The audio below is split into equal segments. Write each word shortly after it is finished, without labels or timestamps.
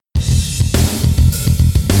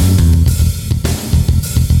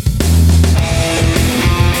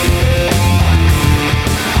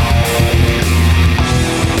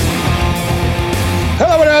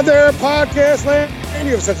podcast land, and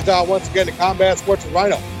you have set the dial once again to Combat Sports with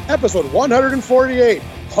Rhino, episode 148.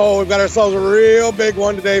 Oh, we've got ourselves a real big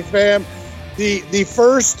one today, fam. The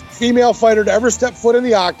first female fighter to ever step foot in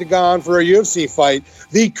the octagon for a UFC fight,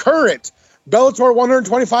 the current Bellator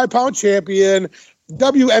 125-pound champion,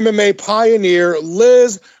 WMMA pioneer,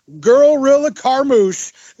 Liz Girlrilla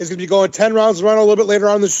Carmouche, is going to be going 10 rounds around a little bit later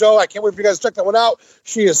on in the show. I can't wait for you guys to check that one out.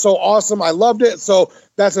 She is so awesome. I loved it. So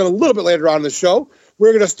that's a little bit later on in the show.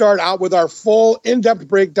 We're going to start out with our full in-depth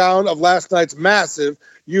breakdown of last night's massive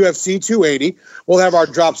UFC 280. We'll have our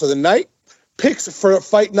drops of the night, picks for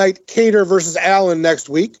Fight Night Cater versus Allen next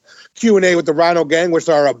week, Q&A with the Rhino Gang, which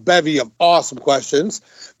are a bevy of awesome questions.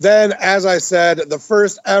 Then, as I said, the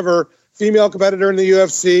first ever female competitor in the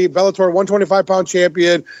UFC, Bellator 125-pound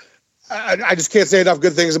champion. I just can't say enough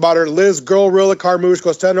good things about her. Liz Girlrilla Carmouche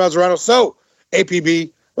goes 10 rounds around. So,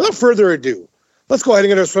 APB, without further ado, let's go ahead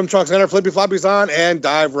and get our swim trunks and our flippy floppies on and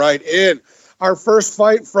dive right in. Our first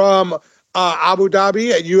fight from Abu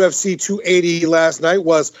Dhabi at UFC 280 last night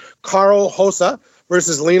was Carl Rosa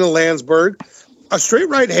versus Lena Landsberg. A straight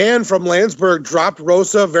right hand from Landsberg dropped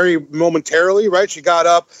Rosa very momentarily, right? She got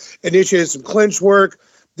up, initiated some clinch work.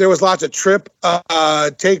 There was lots of trip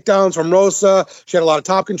takedowns from Rosa. She had a lot of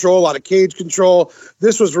top control, a lot of cage control.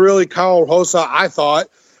 This was really Carl Rosa, I thought,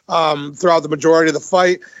 throughout the majority of the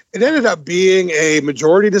fight. It ended up being a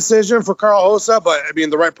majority decision for Carl Rosa, but I mean,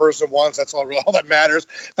 the right person won. So that's all that matters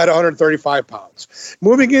at 135 pounds.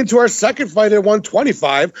 Moving into our second fight at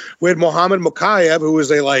 125 with Muhammad Mokaev, who is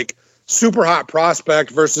a super hot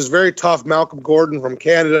prospect versus very tough Malcolm Gordon from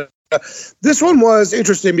Canada. This one was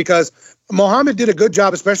interesting because Muhammad did a good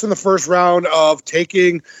job, especially in the first round, of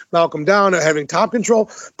taking Malcolm down and having top control,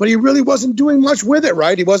 but he really wasn't doing much with it,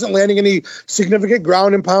 right? He wasn't landing any significant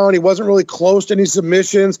ground and pound. He wasn't really close to any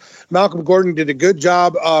submissions. Malcolm Gordon did a good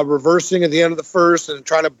job reversing at the end of the first and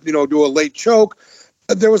trying to, do a late choke.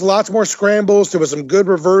 There was lots more scrambles. There was some good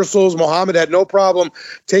reversals. Muhammad had no problem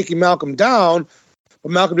taking Malcolm down,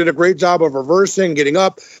 but Malcolm did a great job of reversing, getting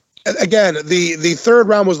up. Again, the third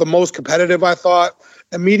round was the most competitive, I thought.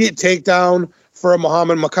 Immediate takedown for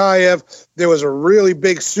Muhammad Mokaev. There was a really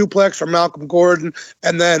big suplex from Malcolm Gordon.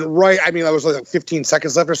 And then that was like 15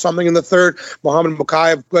 seconds left or something in the third. Muhammad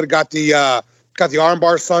Mokaev got the arm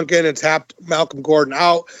bar sunk in and tapped Malcolm Gordon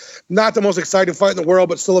out. Not the most exciting fight in the world,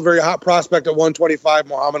 but still a very hot prospect at 125,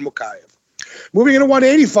 Muhammad Mokaev. Moving into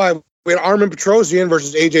 185, we had Armen Petrosyan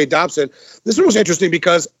versus AJ Dobson. This one was interesting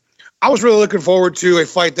because I was really looking forward to a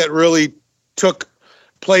fight that really took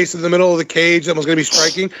place in the middle of the cage that was going to be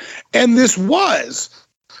striking. And this was.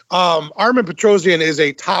 Armen Petrosyan is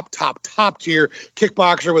a top tier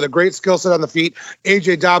kickboxer with a great skill set on the feet.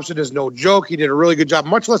 AJ Dobson is no joke. He did a really good job,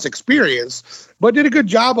 much less experience, but did a good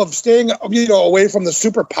job of staying, away from the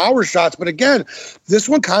super power shots. But again, this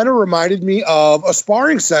one kind of reminded me of a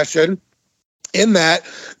sparring session in that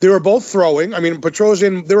they were both throwing. I mean,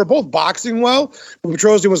 Petrosyan, they were both boxing well, but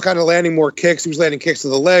Petrosyan was kind of landing more kicks. He was landing kicks to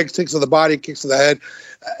the legs, kicks to the body, kicks to the head.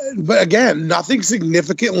 But again, nothing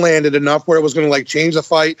significant landed enough where it was going to change the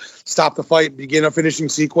fight, stop the fight, begin a finishing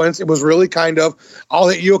sequence. It was really kind of, I'll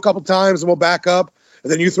hit you a couple times and we'll back up.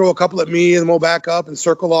 And then you throw a couple at me and we'll back up and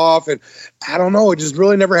circle off. And I don't know, it just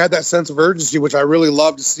really never had that sense of urgency, which I really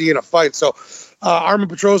love to see in a fight. So Armen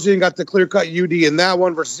Petrosyan got the clear-cut UD in that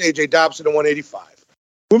one versus AJ Dobson at 185.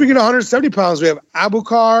 Moving into 170 pounds, we have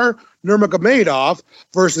Abubakar Nurmagomedov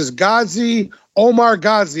versus Ghazi Omar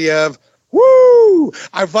Gaziev. Woo!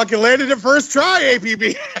 I fucking landed it first try,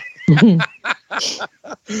 APB.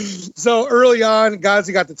 So early on,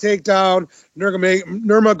 Ghazi got the takedown.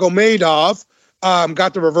 Nurmagomedov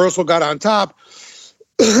got the reversal, got on top.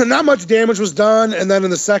 Not much damage was done. And then in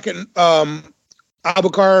the second,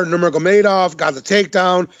 Abubakar Nurmagomedov got the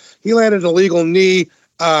takedown. He landed an illegal knee.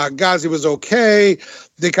 Ghazi was okay.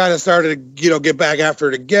 They kind of started to, get back after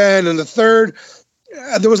it again. And the third,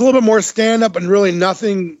 there was a little bit more stand-up and really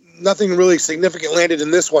nothing really significant landed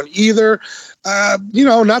in this one either.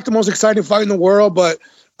 Not the most exciting fight in the world, but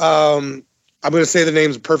I'm going to say the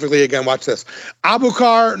names perfectly again. Watch this.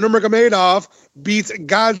 Abubakar Nurmagomedov beats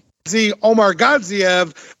Ghazi Omar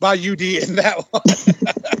Gaziev by UD in that one.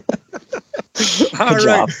 All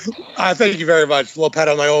right. Thank you very much. A little pat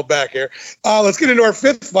on my old back here. Let's get into our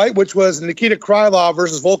fifth fight, which was Nikita Krylov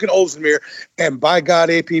versus Volkan Ozdemir. And by God,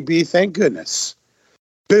 APB, thank goodness,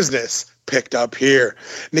 business picked up here.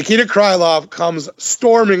 Nikita Krylov comes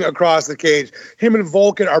storming across the cage. Him and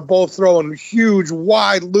Volkan are both throwing huge,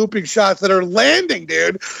 wide, looping shots that are landing,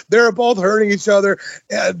 dude. They're both hurting each other.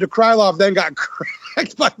 The Krylov then got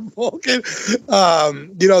cracked by Volkan.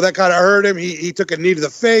 That kind of hurt him. He took a knee to the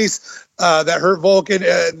face. That hurt Volkan.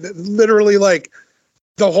 Literally,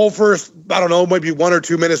 The whole first, I don't know, maybe 1 or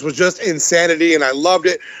 2 minutes was just insanity, and I loved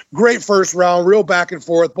it. Great first round, real back and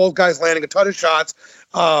forth. Both guys landing a ton of shots.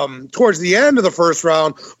 Towards the end of the first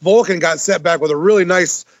round, Volkan got set back with a really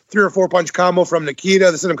nice 3 or 4 punch combo from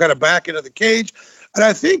Nikita that sent him kind of back into the cage. And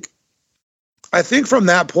I think from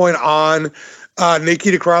that point on,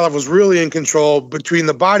 Nikita Krylov was really in control between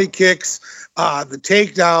the body kicks, the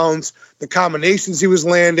takedowns, the combinations he was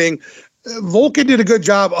landing. Volkan did a good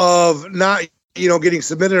job of not getting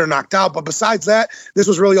submitted or knocked out. But besides that, this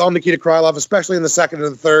was really all Nikita Krylov, especially in the second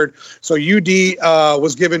and the third. So UD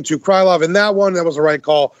was given to Krylov in that one. That was the right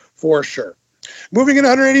call for sure. Moving in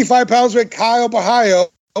 185 pounds with Kyle Bahayo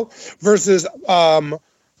versus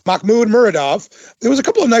Makhmud Muradov. There was a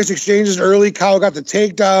couple of nice exchanges early. Kyle got the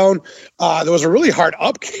takedown. There was a really hard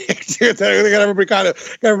up kick that got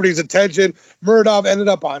everybody's attention. Muradov ended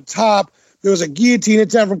up on top. There was a guillotine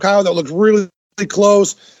attempt from Kyle that looked really, really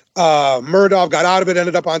close. Muradov got out of it,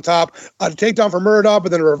 ended up on top. A takedown for Muradov,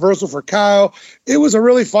 but then a reversal for Kyle. It was a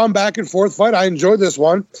really fun back and forth fight. I enjoyed this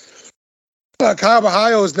one. Kyle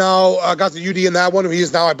Bahayo has now got the UD in that one. He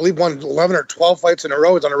is now, I believe, won 11 or 12 fights in a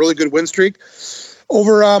row. He's on a really good win streak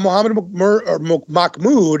over Mahmoud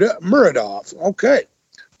Muradov. Okay.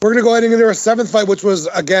 We're going to go ahead and get into our seventh fight, which was,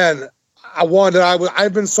 again,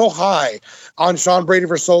 I've been so high on Sean Brady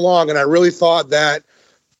for so long, and I really thought that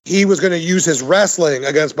he was going to use his wrestling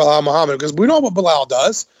against Belal Muhammad, because we know what Belal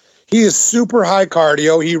does. He is super high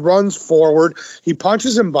cardio. He runs forward. He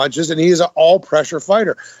punches and bunches, and he is an all-pressure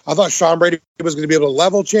fighter. I thought Sean Brady was going to be able to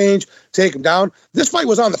level change, take him down. This fight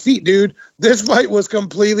was on the feet, dude. This fight was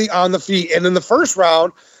completely on the feet. And in the first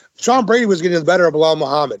round, Sean Brady was getting the better of Belal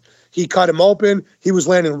Muhammad. He cut him open. He was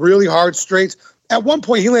landing really hard straights. At one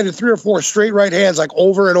point, he landed 3 or 4 straight right hands, like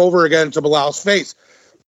over and over again to Belal's face.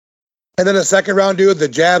 And then the second round, dude, the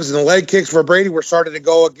jabs and the leg kicks for Brady were starting to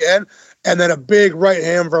go again. And then a big right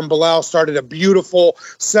hand from Belal started a beautiful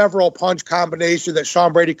several punch combination that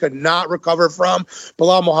Sean Brady could not recover from.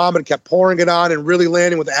 Belal Muhammad kept pouring it on and really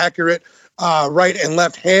landing with accurate right and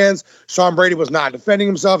left hands. Sean Brady was not defending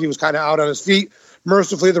himself. He was kind of out on his feet.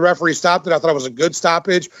 Mercifully, the referee stopped it. I thought it was a good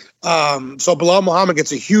stoppage. So Belal Muhammad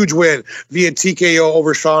gets a huge win via TKO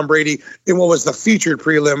over Sean Brady in what was the featured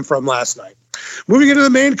prelim from last night. Moving into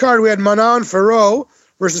the main card, we had Manon Fiorot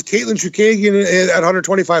versus Katlyn Chookagian at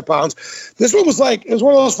 125 pounds. This one was it was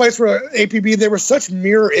one of those fights where APB, they were such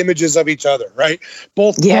mirror images of each other, right?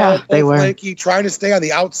 Both tall, both lanky, trying to stay on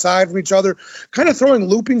the outside from each other, kind of throwing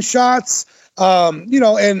looping shots. And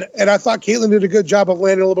I thought Katlyn did a good job of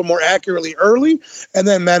landing a little bit more accurately early, and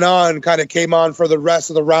then Manon kind of came on for the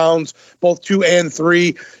rest of the rounds, both 2 and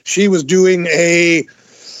 3. She was doing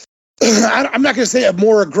I'm not going to say a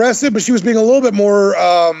more aggressive, but she was being a little bit more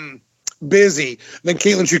busy than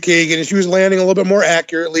Katlyn Chookagian, and she was landing a little bit more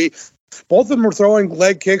accurately. Both of them were throwing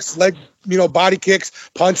leg kicks, body kicks,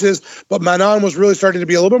 punches, but Manon was really starting to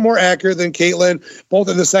be a little bit more accurate than Katlyn, both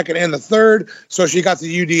in the second and the third. So she got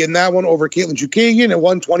the UD in that one over Katlyn Chookagian at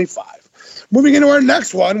 125. Moving into our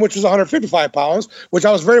next one, which is 155 pounds, which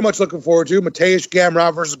I was very much looking forward to, Mateusz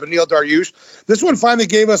Gamrot versus Beneil Dariush. This one finally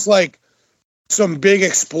gave us some big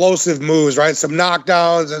explosive moves, right? Some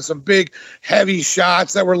knockdowns and some big heavy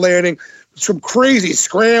shots that were landing. Some crazy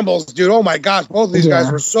scrambles, dude. Oh my gosh, both of these guys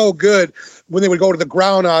were so good when they would go to the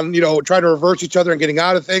ground on, trying to reverse each other and getting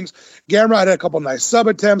out of things. Gamrot had a couple nice sub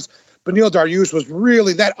attempts. Beneil Dariush was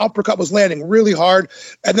really, that uppercut was landing really hard.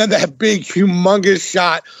 And then that big, humongous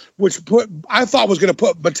shot, which I thought was going to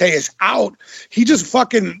put Mateusz out. He just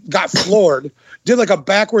fucking got floored, did like a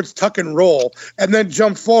backwards tuck and roll, and then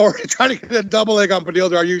jumped forward and tried to get a double leg on Beneil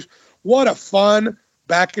Dariush. What a fun,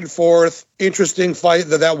 back and forth, interesting fight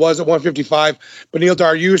that was at 155. Beneil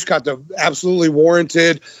Dariush got the absolutely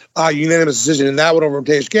warranted unanimous decision in that one over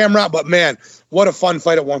Mateusz Gamrot. But man, what a fun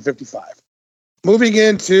fight at 155. Moving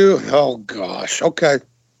into, oh gosh, okay.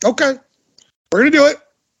 We're going to do it.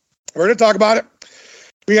 We're going to talk about it.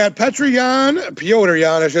 We had Petr Yan,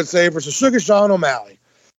 I should say, versus Sugar Sean O'Malley.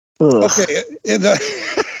 Ugh. Okay.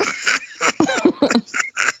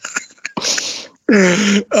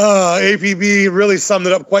 APB really summed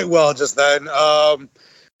it up quite well just then.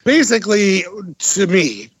 Basically, to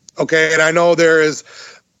me, okay, and I know there is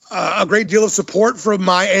a great deal of support from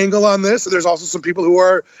my angle on this. There's also some people who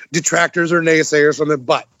are detractors or naysayers from it,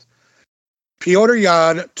 but Petr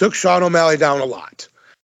Yan took Sean O'Malley down a lot.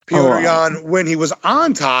 Petr Yan, when he was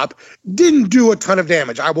on top, didn't do a ton of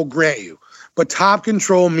damage, I will grant you. But top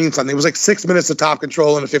control means something. It was like 6 minutes of top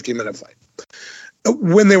control in a 15-minute fight.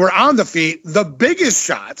 When they were on the feet, the biggest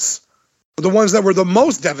shots, the ones that were the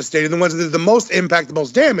most devastating, the ones that did the most impact, the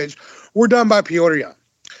most damage, were done by Petr Yan.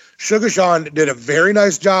 Sugar Sean did a very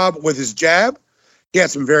nice job with his jab. He had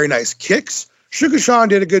some very nice kicks. Sugar Sean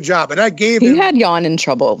did a good job, and I gave him. He had Jan in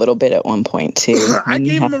trouble a little bit at one point too. I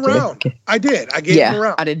gave him a round. I did. I gave him a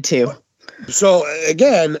round. I did too. So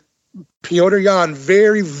again, Petr Yan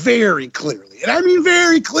very, very clearly, and I mean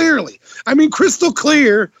very clearly, I mean crystal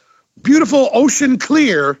clear, beautiful ocean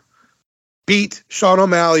clear, beat Sean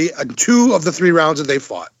O'Malley in 2 of the 3 rounds that they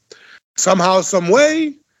fought. Somehow, some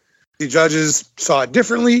way, the judges saw it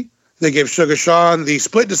differently. They gave Sugar Sean the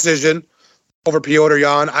split decision over Petr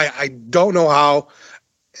Yan. I don't know how.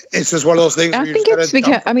 It's just one of those things. I think it's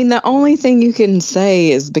because, I mean, the only thing you can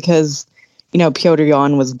say is because, Petr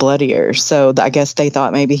Yan was bloodier. So I guess they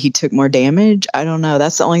thought maybe he took more damage. I don't know.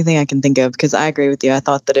 That's the only thing I can think of, because I agree with you. I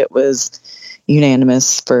thought that it was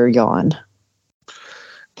unanimous for Yan.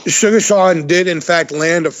 Sugar Sean did, in fact,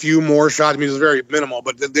 land a few more shots. I mean, it was very minimal,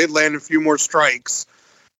 but they did land a few more strikes.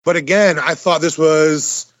 But again, I thought this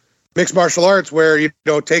was mixed martial arts where,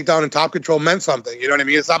 takedown and top control meant something. You know what I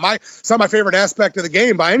mean? It's not my favorite aspect of the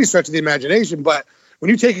game by any stretch of the imagination, but when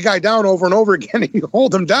you take a guy down over and over again and you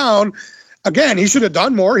hold him down, again, he should have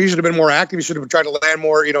done more. He should have been more active. He should have tried to land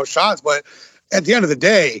more, shots. But at the end of the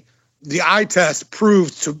day, the eye test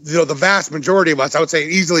proved to the vast majority of us, I would say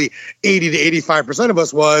easily 80 to 85% of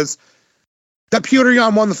us, was that Petr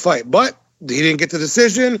Yan won the fight. But he didn't get the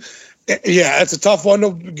decision. Yeah, it's a tough one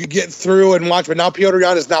to get through and watch. But now Petr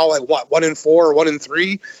Yan is now like what, 1-4 or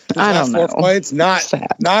 1-3? I don't know. 4 fights, not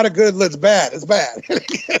a good. It's bad. It's bad.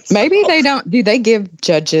 Maybe they don't. Do they give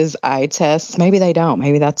judges eye tests? Maybe they don't.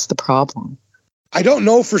 Maybe that's the problem. I don't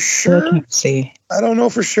know for sure. I can't see. I don't know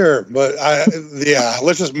for sure, but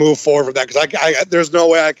let's just move forward with that, because I there's no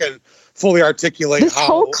way I can fully articulate this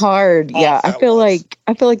whole card. Yeah, I feel like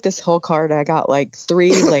this whole card, I got like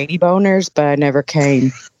 3 lady boners, but I never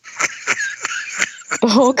came. The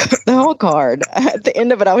whole card. At the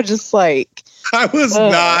end of it, I was just like, I was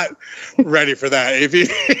not ready for that.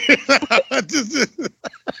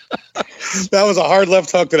 That was a hard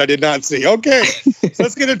left hook that I did not see. Okay, so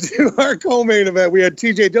let's get into our co-main event. We had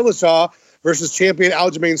TJ Dillashaw versus champion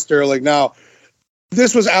Aljamain Sterling. Now,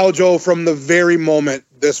 this was Aljo from the very moment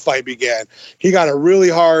this fight began. He got a really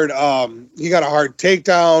hard, hard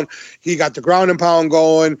takedown. He got the ground and pound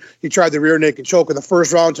going. He tried the rear naked choke in the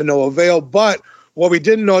first round to no avail. But what we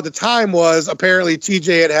didn't know at the time was apparently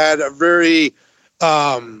TJ had a very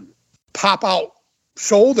pop out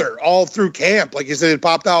shoulder all through camp. Like you said, it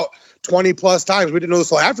popped out 20 plus times. We didn't know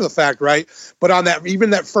this until after the fact, right? But on that, even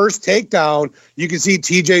that first takedown, you can see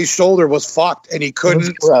TJ's shoulder was fucked, and he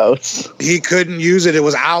couldn't use it. It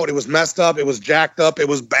was out. It was messed up. It was jacked up. It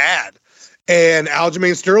was bad. And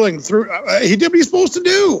Aljamain Sterling he did what he's supposed to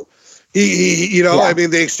do. I mean,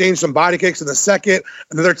 they exchanged some body kicks in the second,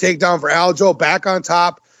 another takedown for Aljo, back on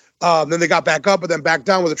top. Then they got back up, but then back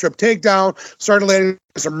down with a trip takedown, started landing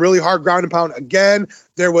some really hard ground and pound again.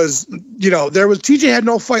 There was TJ had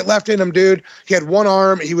no fight left in him, dude. He had one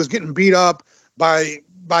arm. He was getting beat up by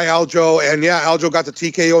Aljo. And yeah, Aljo got the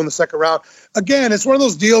TKO in the second round. Again, it's one of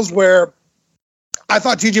those deals where I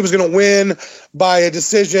thought TJ was going to win by a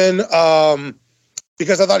decision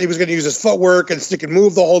because I thought he was going to use his footwork and stick and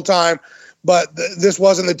move the whole time. But this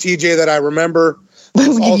wasn't the TJ that I remember.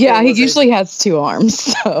 Yeah, he usually has 2 arms.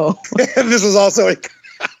 So this was also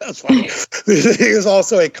that's funny. He was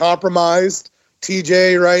also a compromised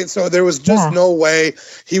TJ, right? So there was just no way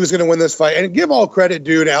he was going to win this fight. And give all credit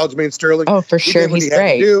due to Aljamain Sterling. Oh, for sure, he's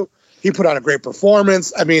great. He put on a great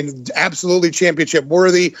performance. I mean, absolutely championship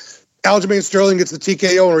worthy. Aljamain Sterling gets the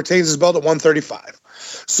TKO and retains his belt at 135.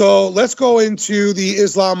 So let's go into the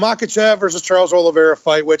Islam Makhachev versus Charles Oliveira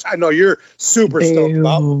fight, which I know you're super stoked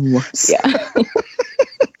about. Yeah.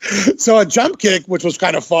 So a jump kick, which was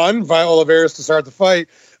kind of fun by Oliveira to start the fight.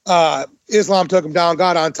 Islam took him down,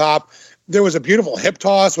 got on top. There was a beautiful hip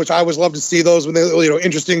toss, which I always love to see those when they,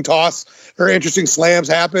 interesting toss or interesting slams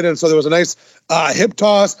happen. And so there was a nice hip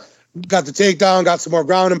toss, got the takedown, got some more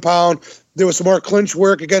ground and pound. There was some more clinch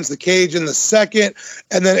work against the cage in the second.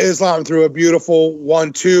 And then Islam threw a beautiful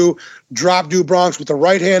 1-2, dropped Do Bronx with the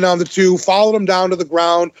right hand on the 2, followed him down to the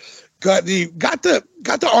ground, got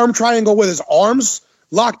the arm triangle with his arms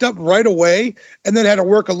locked up right away, and then had to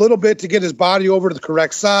work a little bit to get his body over to the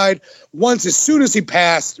correct side. As soon as he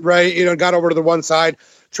passed, right, got over to the one side,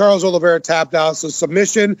 Charles Oliveira tapped out. So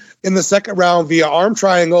submission in the second round via arm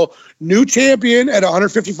triangle. New champion at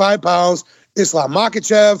 155 pounds, Islam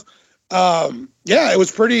Makhachev. It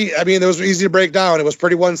was pretty, it was easy to break down. It was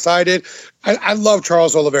pretty one-sided. I love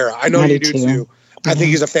Charles Oliveira. I know you do too. I think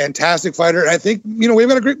he's a fantastic fighter. And I think, we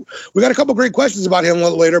got a couple great questions about him a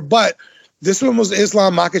little later, but this one was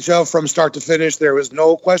Islam Makhachev from start to finish. There was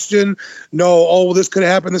no question. No, this could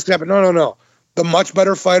happen. This could happen. No. The much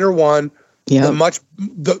better fighter won. Yeah.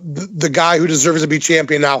 The guy who deserves to be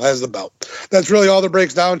champion now has the belt. That's really all that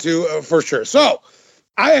breaks down to for sure. So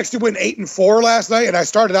I actually went 8-4 last night, and I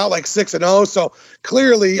started out like 6-0. So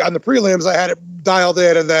clearly on the prelims, I had it dialed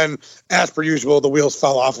in, and then as per usual, the wheels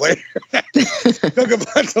fell off later. Took a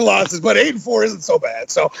bunch of losses, but 8-4 isn't so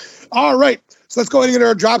bad. So, all right. So let's go ahead and get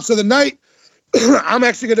our drops of the night. I'm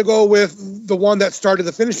actually going to go with the one that started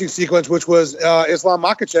the finishing sequence, which was Islam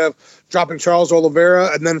Makhachev dropping Charles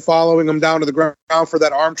Oliveira and then following him down to the ground for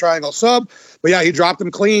that arm triangle sub. But yeah, he dropped him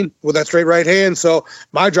clean with that straight right hand. So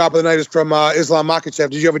my drop of the night is from Islam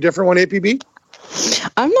Makhachev. Did you have a different one, APB?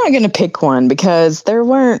 I'm not going to pick one because there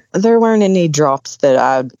weren't any drops that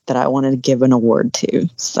I wanted to give an award to.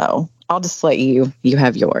 So I'll just let you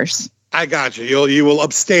have yours. I got you. You will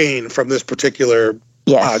abstain from this particular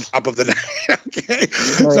drop of the night. Okay.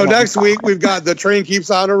 So next week we've got the train keeps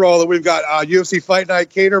on a roll. We've got UFC Fight Night,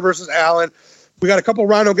 Kattar versus Allen. We got a couple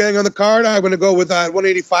Rhino Gang on the card. I'm going to go with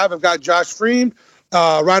 185. I've got Josh Freem,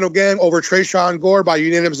 Rhino Gang over Tresean Gore by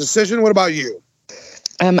unanimous decision. What about you?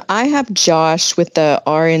 I have Josh with the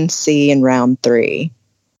RNC in round 3.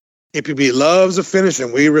 APB loves a finish,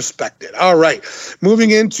 and we respect it. All right.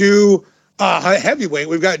 Moving into heavyweight,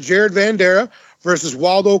 we've got Jared Vanderaa versus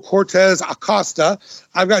Waldo Cortez Acosta.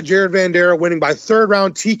 I've got Jared Vanderaa winning by 3rd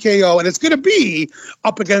round TKO, and it's going to be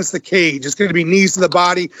up against the cage. It's going to be knees to the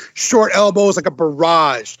body, short elbows like a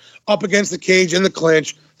barrage, up against the cage in the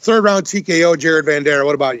clinch. 3rd round TKO, Jared Vanderaa.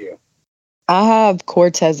 What about you? I have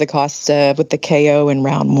Cortez Acosta with the KO in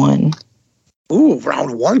round 1. Ooh,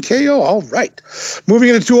 round 1 KO? All right. Moving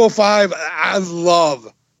into 205, I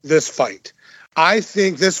love this fight. I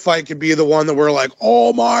think this fight could be the one that we're like,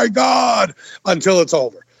 oh my God, until it's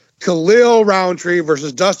over. Khalil Roundtree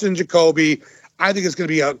versus Dustin Jacoby. I think it's going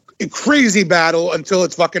to be a crazy battle until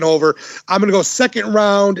it's fucking over. I'm going to go 2nd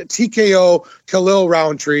round TKO Khalil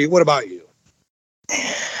Roundtree. What about you?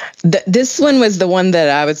 This one was the one that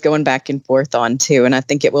I was going back and forth on too, and I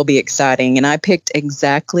think it will be exciting. And I picked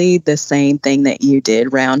exactly the same thing that you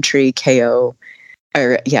did, Roundtree KO,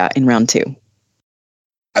 in round 2.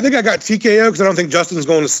 I think I got TKO because I don't think Dustin's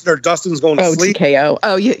going to sleep. TKO.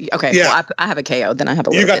 Oh, okay. Yeah. Well, I have a KO. Then I have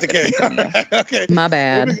a. You got the KO. Okay. My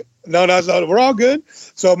bad. No, we're all good.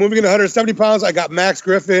 So moving into 170 pounds, I got Max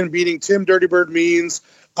Griffin beating Tim Dirty Bird Means.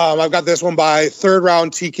 I've got this one by 3rd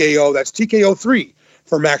round TKO. That's TKO 3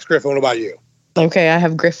 for Max Griffin. What about you? Okay, I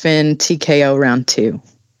have Griffin TKO round 2.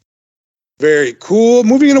 Very cool.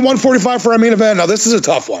 Moving into 145 for our main event. Now this is a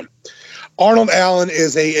tough one. Arnold Allen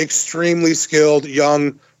is a extremely skilled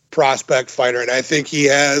young prospect fighter, and I think he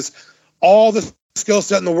has all the skill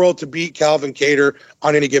set in the world to beat Calvin Kattar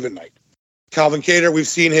on any given night. Calvin Kattar, we've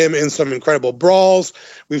seen him in some incredible brawls.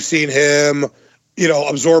 We've seen him,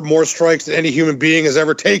 absorb more strikes than any human being has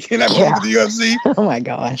ever taken. I've been to the UFC. Oh my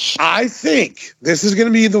gosh! I think this is going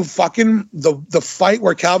to be the fight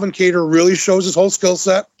where Calvin Kattar really shows his whole skill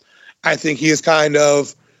set. I think he is kind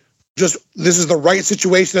of. This is the right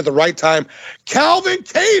situation at the right time. Calvin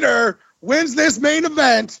Kattar wins this main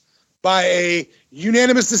event by a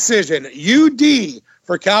unanimous decision. UD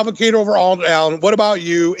for Calvin Kattar over Arnold Allen. What about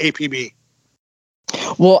you, APB?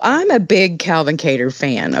 Well, I'm a big Calvin Kattar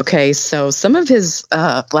fan. Okay, so some of his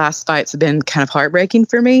last fights have been kind of heartbreaking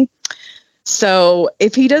for me. So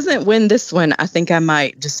if he doesn't win this one, I think I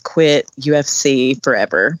might just quit UFC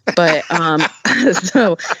forever. But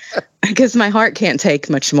so because my heart can't take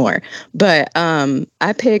much more. But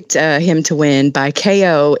I picked him to win by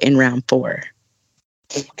KO in round 4.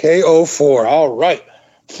 KO 4. All right.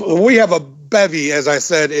 We have a bevy, as I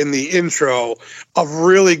said in the intro, of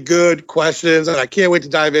really good questions, and I can't wait to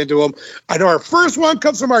dive into them. I know our first one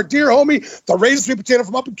comes from our dear homie, the Raised Sweet Potato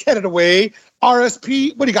from up in Canada way.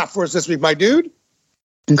 RSP, what do you got for us this week, my dude?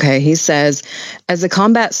 Okay, he says, as a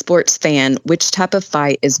combat sports fan, which type of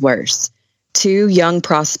fight is worse? 2 young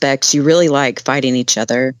prospects you really like fighting each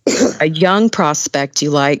other, a young prospect you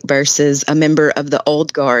like versus a member of the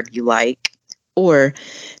old guard you like, or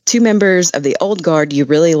 2 members of the old guard you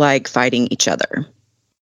really like fighting each other.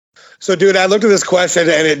 So, dude, I looked at this question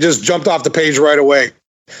and it just jumped off the page right away.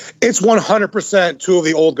 It's 100% 2 of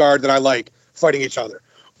the old guard that I like fighting each other.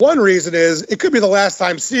 One reason is it could be the last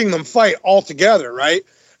time seeing them fight all together, right?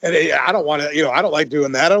 And I don't want to, I don't like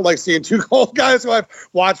doing that. I don't like seeing 2 old guys who I've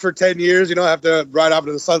watched for 10 years, have to ride off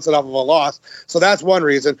into the sunset off of a loss. So that's one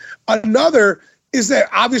reason. Another is that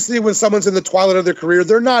obviously when someone's in the twilight of their career,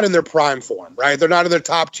 they're not in their prime form, right? They're not in their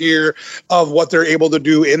top tier of what they're able to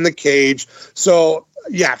do in the cage. So,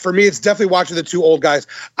 yeah, for me, it's definitely watching the 2 old guys.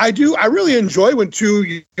 I really enjoy when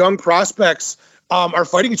 2 young prospects are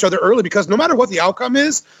fighting each other early because no matter what the outcome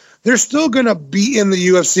is, they're still going to be in the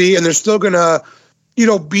UFC and they're still going to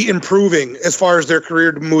be improving as far as their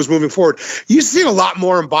career moves moving forward. You see a lot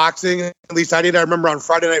more in boxing. At least I did. I remember on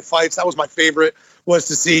Friday Night Fights, that was my favorite, was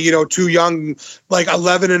to see, two young, like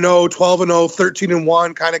 11-0, 12-0,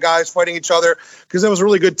 13-1 kind of guys fighting each other, because that was a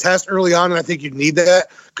really good test early on, and I think you need that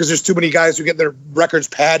because there's too many guys who get their records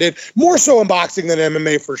padded, more so in boxing than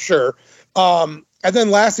MMA for sure. And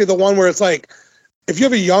then lastly, the one where it's like, if you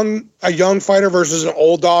have a young fighter versus an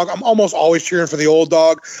old dog, I'm almost always cheering for the old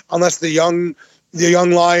dog, unless the young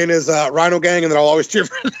lion is Rhino Gang, and then I'll always cheer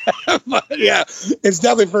for them. But yeah, it's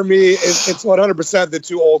definitely for me. It's 100% the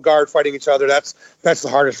two old guard fighting each other. That's the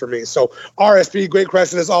hardest for me. So RSP, great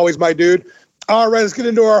question as always, my dude. All right, let's get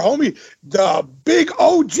into our homie, the big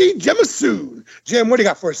OG Jemasoon. Jim, what do you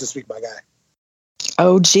got for us this week, my guy?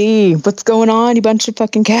 OG, what's going on? You bunch of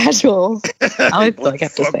fucking casuals. I feel like I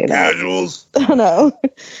have to say that. Casuals. I know.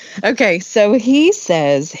 Okay, so he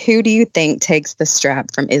says, who do you think takes the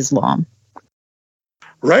strap from Islam?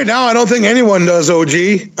 Right now, I don't think anyone does, OG.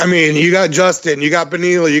 I mean, you got Justin, you got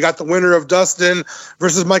Benila, you got the winner of Dustin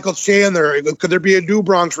versus Michael Chandler. Could there be a New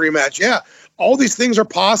Bronx rematch? Yeah, all these things are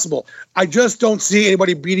possible. I just don't see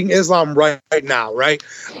anybody beating Islam right now, right?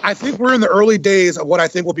 I think we're in the early days of what I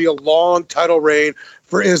think will be a long title reign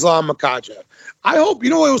for Islam Makhachev. I hope,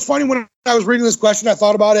 it was funny when I was reading this question, I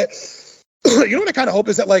thought about it. What I kind of hope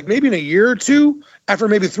is that, like, maybe in a year or two, after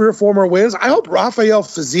maybe 3 or 4 more wins, I hope Rafael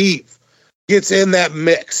Fiziev gets in that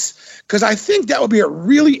mix, because I think that would be a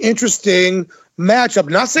really interesting matchup.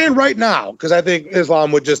 Not saying right now, because I think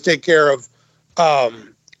Islam would just take care of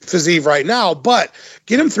Fiziev right now, but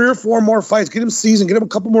get him 3 or 4 more fights, get him seasoned, get him a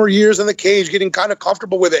couple more years in the cage, getting kind of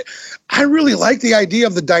comfortable with it. I really like the idea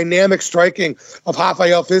of the dynamic striking of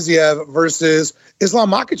Rafael Fiziev versus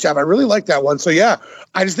Islam Makhachev. I really like that one. So yeah,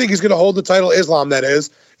 I just think he's going to hold the title. Islam, that is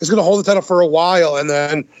going to hold the title for a while, and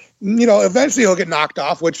then eventually he'll get knocked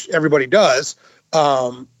off, which everybody does.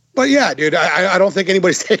 But yeah, dude, I don't think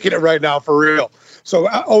anybody's taking it right now for real. So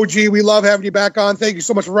OG, we love having you back on. Thank you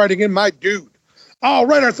so much for writing in, my dude. All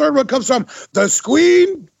right, our third one comes from the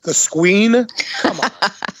Squeen. The Squeen?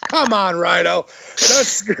 Come on, Rhino. The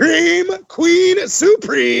Scream Queen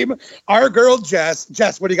Supreme. Our girl, Jess.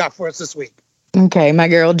 Jess, what do you got for us this week? Okay, my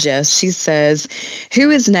girl Jess, she says, who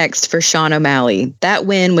is next for Sean O'Malley? That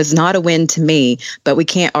win was not a win to me, but we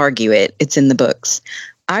can't argue it. It's in the books.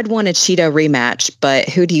 I'd want a Cheeto rematch, but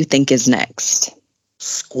who do you think is next?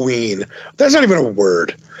 Squeen. That's not even a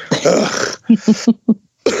word.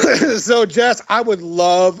 So, Jess, I would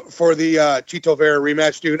love for the Chito Vera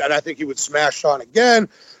rematch, dude, and I think he would smash Sean again.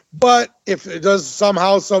 But if it does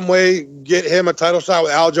somehow, some way get him a title shot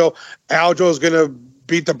with Aljo, Aljo's going to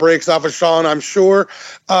beat the brakes off of Sean, I'm sure.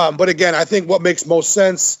 But again, I think what makes most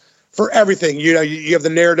sense for everything, you have the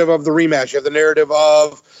narrative of the rematch, you have the narrative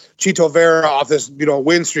of Chito Vera off this,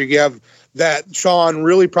 win streak. You have that Sean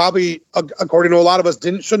really probably, according to a lot of us,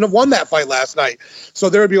 shouldn't have won that fight last night. So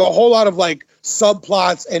there would be a whole lot of like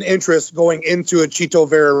subplots and interest going into a Chito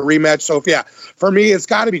Vera rematch. So yeah, for me, it's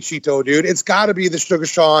got to be Chito, dude. It's got to be the Sugar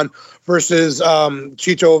Sean versus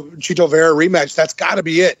Chito Vera rematch. That's got to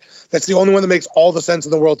be it. That's the only one that makes all the sense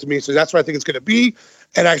in the world to me. So that's what I think it's going to be.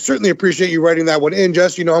 And I certainly appreciate you writing that one in,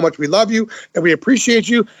 Jess. You know how much we love you and we appreciate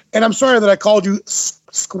you. And I'm sorry that I called you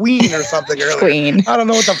Squeen or something earlier. Squeen. I don't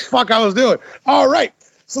know what the fuck I was doing. All right.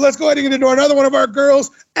 So let's go ahead and get into another one of our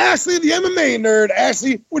girls, Ashley, the MMA nerd.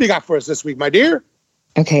 Ashley, what do you got for us this week, my dear?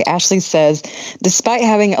 Okay, Ashley says, despite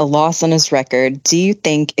having a loss on his record, do you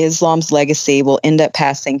think Islam's legacy will end up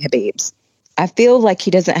passing Khabib's? I feel like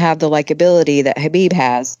he doesn't have the likability that Khabib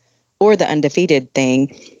has, or the undefeated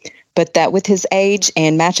thing, but that with his age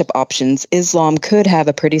and matchup options, Islam could have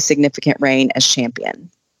a pretty significant reign as champion.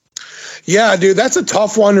 Yeah, dude, that's a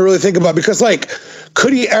tough one to really think about, because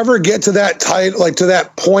could he ever get to that to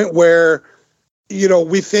that point where,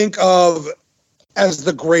 we think of as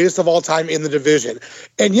the greatest of all time in the division?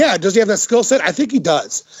 And yeah, does he have that skill set? I think he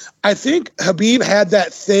does. I think Khabib had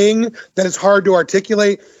that thing that is hard to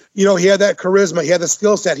articulate. He had that charisma, he had the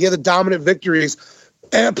skill set, he had the dominant victories.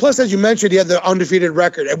 And plus, as you mentioned, he had the undefeated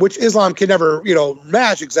record, which Islam can never,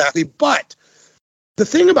 match exactly. But the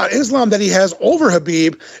thing about Islam that he has over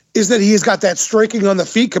Khabib is that he's got that striking on the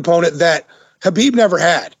feet component that Khabib never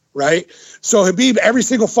had, right? So Khabib, every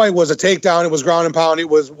single fight was a takedown, it was ground and pound, it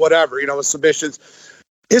was whatever, it was submissions.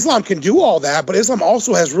 Islam can do all that, but Islam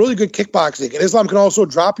also has really good kickboxing, and Islam can also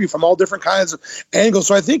drop you from all different kinds of angles.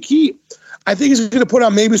 So I think he's going to put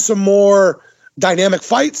on maybe some more dynamic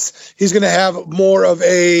fights. He's going to have more of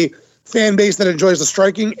a fan base that enjoys the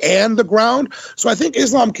striking and the ground. So I think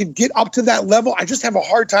Islam can get up to that level. I just have a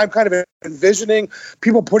hard time kind of envisioning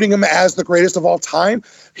people putting him as the greatest of all time.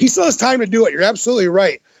 He still has time to do it. You're absolutely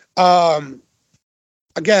right.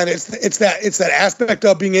 again, it's that aspect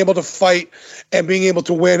of being able to fight and being able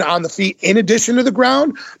to win on the feet in addition to the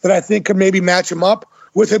ground that I think could maybe match him up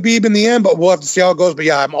with Khabib in the end, but we'll have to see how it goes. But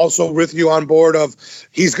yeah, I'm also with you on board of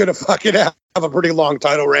he's going to fucking have a pretty long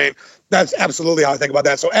title reign. That's absolutely how I think about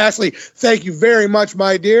that. So Ashley, thank you very much,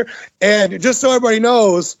 my dear. And just so everybody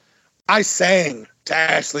knows, I sang to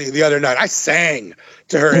Ashley the other night. I sang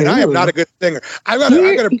to her, and I am not a good singer.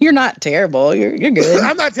 You're not terrible. You're good.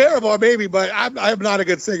 I'm not terrible, maybe, but I'm not a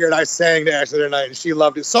good singer, and I sang to Ashley the other night, and she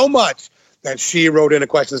loved it so much that she wrote in a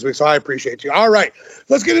question this week, so I appreciate you. All right,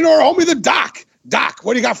 let's get into our homie, the Doc. Doc,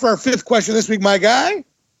 what do you got for our fifth question this week, my guy?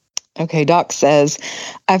 Okay, Doc says,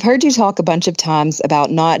 I've heard you talk a bunch of times about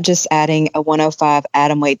not just adding a 105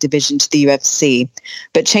 atomweight division to the UFC,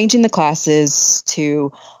 but changing the classes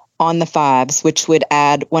to on the fives, which would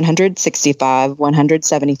add 165,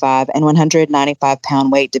 175, and 195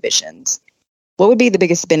 pound weight divisions. What would be the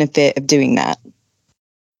biggest benefit of doing that?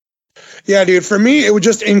 Yeah, dude, for me, it would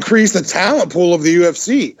just increase the talent pool of the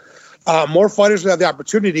UFC. More fighters would have the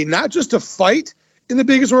opportunity not just to fight in the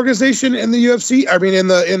biggest organization in the UFC, I mean in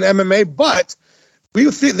MMA, but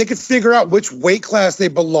they could figure out which weight class they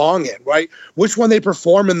belong in, right? Which one they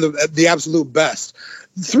perform in the absolute best.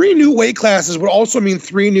 3 new weight classes would also mean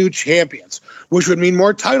 3 new champions, which would mean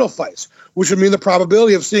more title fights, which would mean the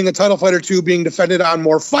probability of seeing a title fight or two being defended on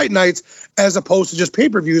more fight nights as opposed to just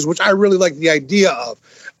pay-per-views, which I really like the idea of.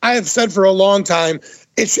 I have said for a long time,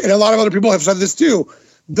 and a lot of other people have said this too,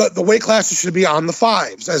 the weight classes should be on the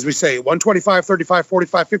fives, as we say, 125, 35,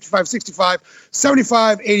 45, 55, 65,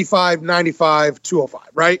 75, 85, 95, 205,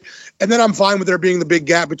 right? And then I'm fine with there being the big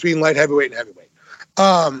gap between light heavyweight and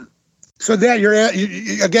heavyweight. So that you're at,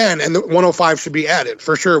 again, and the 105 should be added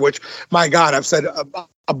for sure, which, my God, I've said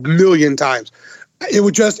a million times. It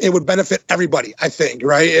would benefit everybody, I think,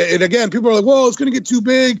 right? And again, people are like, well, it's going to get too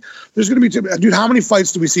big. There's going to be too big. Dude, how many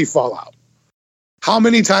fights do we see fall out? How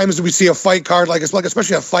many times do we see a fight card,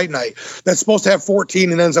 especially a fight night, that's supposed to have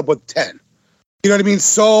 14 and ends up with 10? You know what I mean?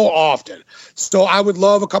 So often. So I would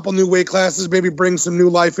love a couple new weight classes, maybe bring some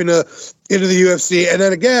new life into the UFC. And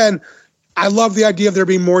then again, I love the idea of there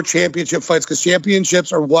being more championship fights because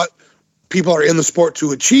championships are what people are in the sport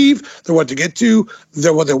to achieve. They're what to get to.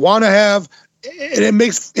 They're what they want to have. And it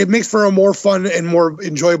makes for a more fun and more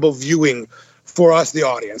enjoyable viewing for us, the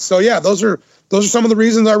audience. So yeah, those are some of the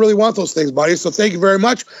reasons I really want those things, buddy. So thank you very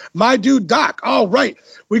much. My dude, Doc. All right.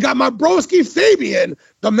 We got my broski, Fabian,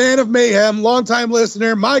 the man of mayhem, longtime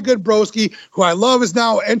listener, my good broski, who I love, is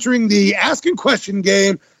now entering the asking question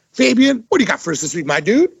game. Fabian, what do you got for us this week, my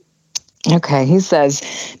dude? Okay, he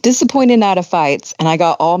says, disappointed out of fights, and I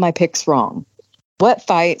got all my picks wrong. What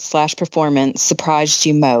fight/performance surprised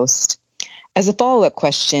you most? As a follow-up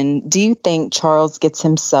question, do you think Charles gets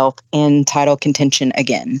himself in title contention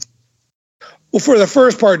again? Well, for the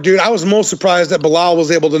first part, dude, I was most surprised that Belal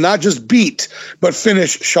was able to not just beat, but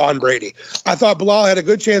finish Sean Brady. I thought Belal had a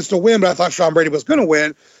good chance to win, but I thought Sean Brady was going to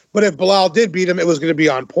win. But if Belal did beat him, it was going to be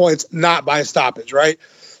on points, not by stoppage, right?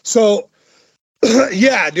 So,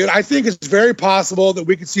 yeah, dude, I think it's very possible that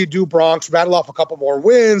we could see Do Bronx rattle off a couple more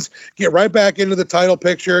wins, get right back into the title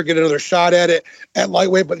picture, get another shot at it at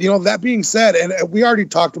lightweight. But, that being said, and we already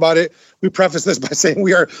talked about it, we preface this by saying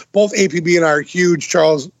we are both APB and are huge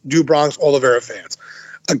Charles Do Bronx Oliveira fans.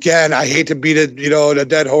 Again, I hate to beat it, a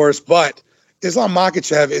dead horse, but Islam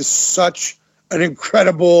Makhachev is such an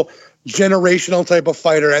incredible generational type of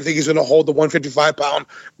fighter. I think he's going to hold the 155-pound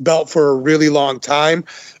belt for a really long time.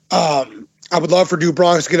 I would love for Do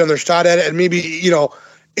Bronx to get another shot at it and maybe,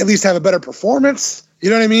 at least have a better performance. You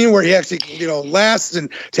know what I mean? Where he actually, lasts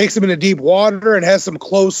and takes him into deep water and has some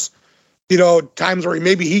close, times where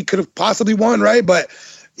maybe he could have possibly won, right? But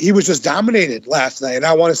he was just dominated last night. And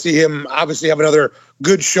I want to see him obviously have another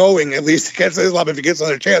good showing, at least against Islam if he gets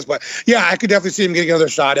another chance. But yeah, I could definitely see him getting another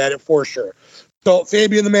shot at it for sure. So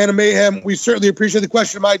Fabian, the man of mayhem, we certainly appreciate the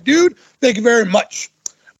question, my dude. Thank you very much.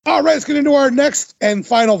 All right, let's get into our next and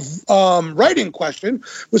final writing question,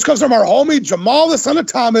 which comes from our homie Jamal, the son of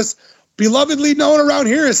Thomas, belovedly known around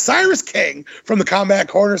here as Cyrus King from the Combat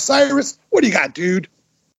Corner. Cyrus, what do you got, dude?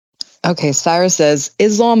 Okay, Cyrus says,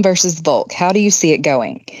 Islam versus Volk. How do you see it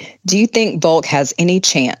going? Do you think Volk has any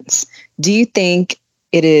chance? Do you think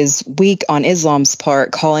it is weak on Islam's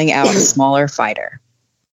part calling out a smaller fighter?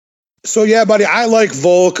 So, yeah, buddy, I like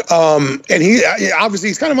Volk. And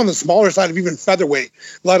he's kind of on the smaller side of even featherweight,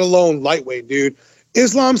 let alone lightweight, dude.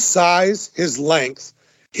 Islam's size, his length,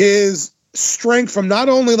 his strength from not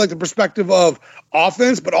only like the perspective of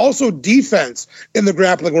offense, but also defense in the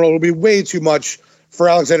grappling world will be way too much for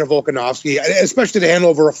Alexander Volkanovski, especially to handle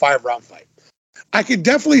over a 5-round fight. I could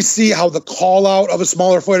definitely see how the call out of a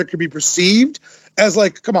smaller fighter could be perceived as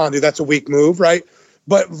like, come on, dude, that's a weak move, right?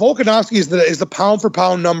 But Volkanovski is the pound for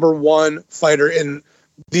pound number one fighter in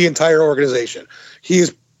the entire organization. He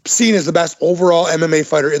is seen as the best overall MMA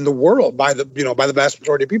fighter in the world by the vast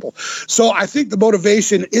majority of people. So I think the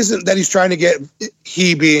motivation isn't that he's trying to get,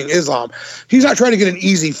 he being Islam, he's not trying to get an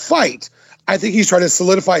easy fight. I think he's trying to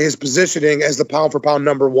solidify his positioning as the pound for pound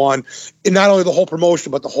number one in not only the whole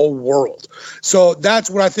promotion, but the whole world. So that's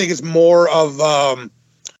what I think is more of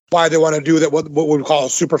why they want to do that, what we call a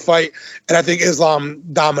super fight. And I think Islam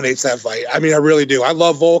dominates that fight. I mean, I really do. I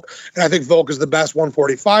love Volk, and I think Volk is the best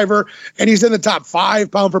 145er, and he's in the top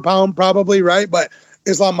 5 pound for pound probably, right? But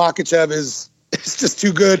Islam Makhachev is just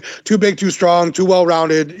too good, too big, too strong, too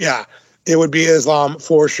well-rounded. Yeah, it would be Islam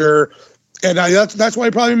for sure. And that's why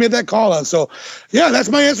he probably made that call on. So, yeah, that's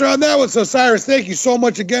my answer on that one. So, Cyrus, thank you so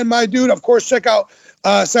much again, my dude. Of course, check out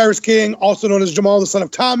Cyrus King, also known as Jamal, the son of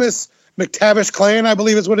Thomas, McTavish Clan, I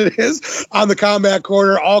believe is what it is, on the Combat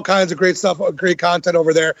Corner. All kinds of great stuff, great content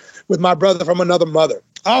over there with my brother from another mother.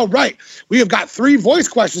 All right. We have got 3 voice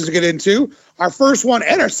questions to get into. Our first one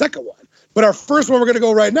and our second one. But our first one we're going to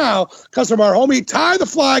go right now comes from our homie Ty the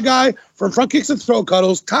Fly Guy from Front Kicks and Throat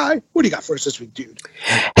Cuddles. Ty, what do you got for us this week, dude?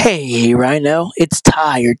 Hey, Rhino. It's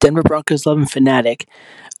Ty, your Denver Broncos loving fanatic.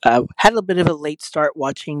 Had a bit of a late start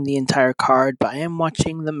watching the entire card, but I am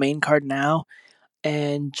watching the main card now,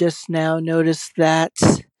 and just now noticed that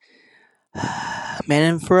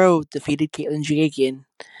Manon Farrow defeated Caitlin Jigakian,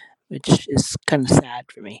 which is kind of sad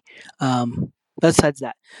for me. Besides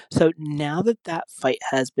that, so now that fight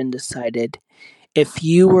has been decided, if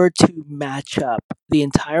you were to match up the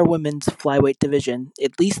entire women's flyweight division,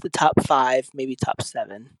 at least the top 5, maybe top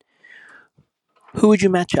 7, who would you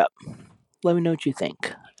match up? Let me know what you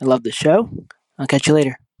think. I love the show. I'll catch you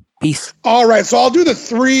later. Peace. All right, so I'll do the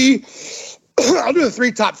 3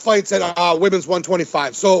 top fights at women's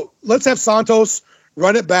 125. So let's have Santos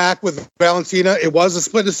run it back with Valentina. It was a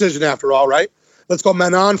split decision after all, right? Let's go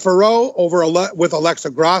Manon Farrow with Alexa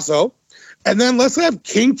Grasso. And then let's have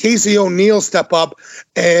King Casey O'Neill step up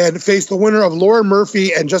and face the winner of Lauren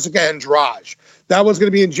Murphy and Jessica Andrade. That one's going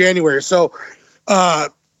to be in January. So,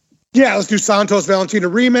 let's do Santos Valentina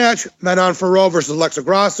rematch, Manon Farrow versus Alexa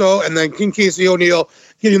Grasso, and then King Casey O'Neill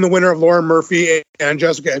getting the winner of Lauren Murphy and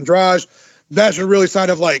Jessica Andrade. That should really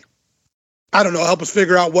kind of help us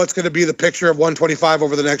figure out what's going to be the picture of 125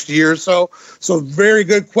 over the next year or so. So very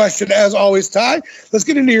good question as always, Ty. Let's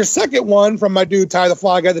get into your second one from my dude, Ty the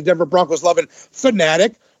Fly Guy, the Denver Broncos loving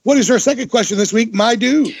fanatic. What is your second question this week, my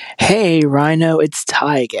dude? Hey, Rhino, it's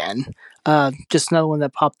Ty again. Just another one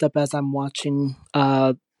that popped up as I'm watching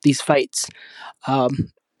these fights.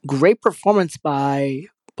 Great performance by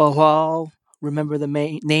Belal. Remember the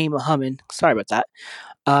name Muhammad. Sorry about that.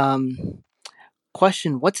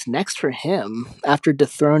 Question, what's next for him after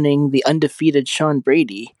dethroning the undefeated Sean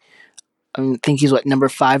Brady? I think he's number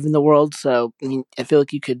 5 in the world, so I feel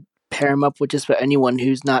like you could pair him up with just about anyone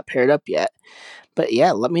who's not paired up yet. But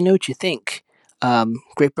yeah, let me know what you think.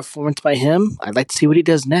 Great performance by him. I'd like to see what he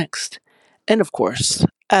does next. And of course,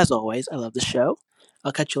 as always, I love the show.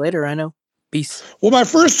 I'll catch you later, Rhino. Peace. Well, my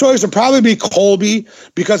first choice would probably be Colby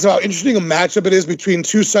because of how interesting a matchup it is between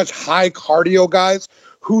 2 such high cardio guys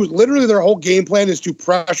who literally their whole game plan is to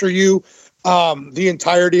pressure you the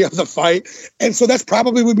entirety of the fight. And so that's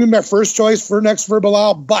probably would be my first choice for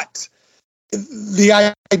Belal. But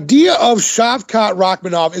the idea of Shavkat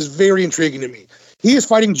Rakhmonov is very intriguing to me. He is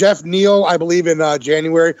fighting Jeff Neal, I believe, in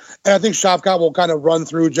January. And I think Shavkat will kind of run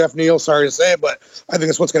through Jeff Neal. Sorry to say it, but I think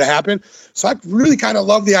that's what's going to happen. So I really kind of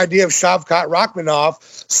love the idea of Shavkat Rakhmonov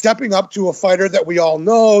stepping up to a fighter that we all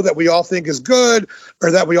know, that we all think is good,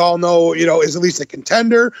 or that we all know, is at least a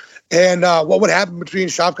contender. And what would happen between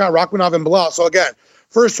Shavkat Rakhmonov and Belal. So again,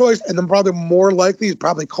 first choice, and then probably more likely is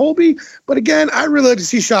probably Colby. But again, I really like to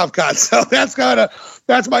see Shavkat. So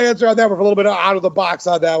that's my answer on that. We're a little bit out of the box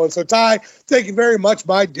on that one. So Ty, thank you very much,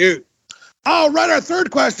 my dude. All right, our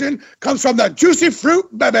third question comes from the Juicy Fruit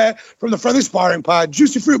Baby from the Friendly Sparring Pod.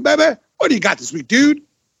 Juicy Fruit Baby, what do you got this week, dude?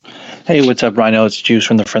 Hey, what's up, Rhino? It's Juice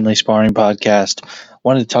from the Friendly Sparring Podcast.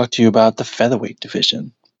 Wanted to talk to you about the featherweight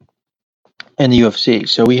division in the UFC.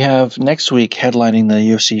 So we have next week headlining the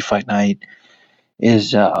UFC Fight Night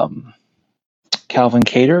is Calvin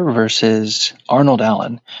Kattar versus Arnold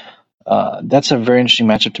Allen. That's a very interesting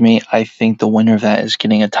matchup to me. I think the winner of that is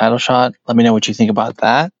getting a title shot. Let me know what you think about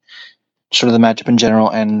that. Sort of the matchup in general,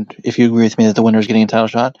 and if you agree with me that the winner is getting a title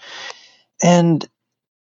shot. And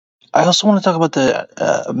I also want to talk about the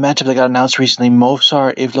matchup that got announced recently,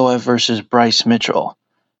 Movsar Evloev versus Bryce Mitchell.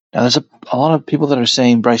 Now, there's a lot of people that are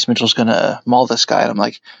saying Bryce Mitchell's going to maul this guy, and I'm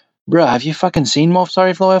like, bruh, have you fucking seen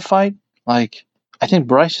Movsar Evloev fight? Like, I think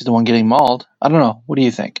Bryce is the one getting mauled. I don't know. What do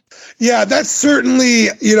you think? Yeah, that's certainly,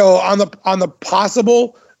 on the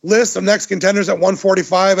possible list of next contenders at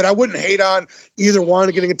 145, and I wouldn't hate on either one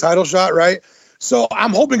getting a title shot, right? So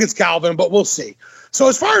I'm hoping it's Calvin, but we'll see. So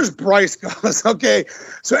as far as Bryce goes, okay,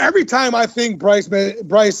 so every time I think Bryce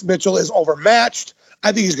Mitchell is overmatched,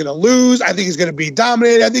 I think he's going to lose, I think he's going to be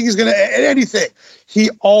dominated, I think he's going to anything. He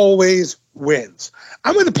always wins.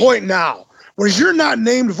 I'm at the point now where you're not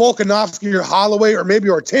named Volkanovski or Holloway or maybe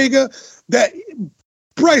Ortega, that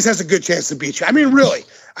Bryce has a good chance to beat you. I mean, really,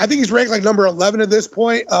 I think he's ranked like number 11 at this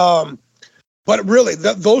point. But really,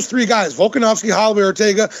 those three guys, Volkanovski, Holloway,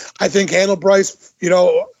 Ortega, I think handle Bryce,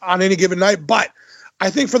 on any given night. But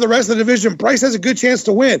I think for the rest of the division, Bryce has a good chance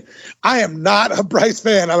to win. I am not a Bryce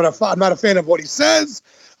fan. I'm not a fan of what he says.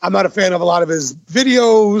 I'm not a fan of a lot of his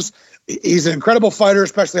videos. He's an incredible fighter,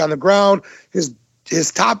 especially on the ground. His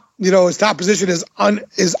top position is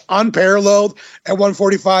unparalleled at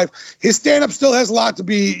 145. His stand-up still has a lot to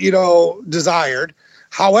be, desired.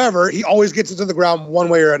 However, he always gets into the ground one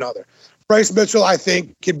way or another. Bryce Mitchell, I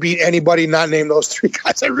think, can beat anybody not named those three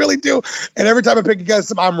guys. I really do. And every time I pick against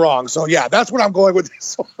him, I'm wrong. So, yeah, that's what I'm going with.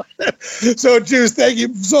 So, Juice, thank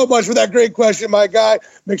you so much for that great question, my guy.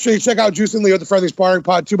 Make sure you check out Juice and Leo at the Friendly Sparring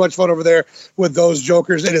Pod. Too much fun over there with those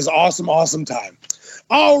jokers. It is awesome, awesome time.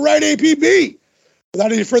 All right, APB.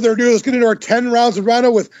 Without any further ado, let's get into our 10 rounds of Rhino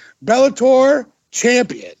with Bellator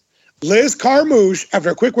champion Liz Carmouche after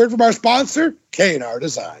a quick word from our sponsor, K&R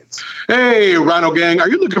Designs. Hey, Rhino Gang, are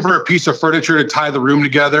you looking for a piece of furniture to tie the room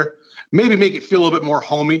together? Maybe make it feel a little bit more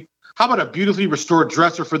homey? How about a beautifully restored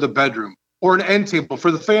dresser for the bedroom or an end table for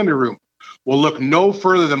the family room? Well, look no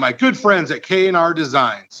further than my good friends at K&R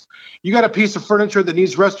Designs. You got a piece of furniture that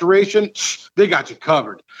needs restoration? They got you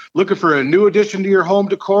covered. Looking for a new addition to your home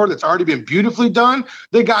decor that's already been beautifully done?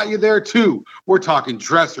 They got you there too. We're talking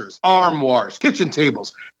dressers, armoires, kitchen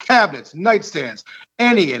tables, cabinets, nightstands,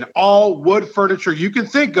 any and all wood furniture you can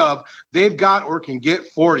think of, they've got or can get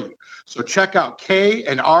for you. So check out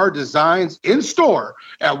K&R Designs in store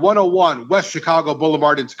at 101 West Chicago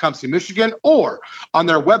Boulevard in Tecumseh, Michigan, or on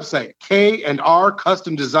their website,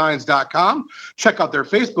 KandRCustomDesigns.com. Check out their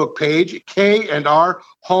Facebook page, K&R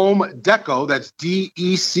Home Deco, that's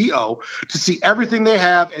DECO, to see everything they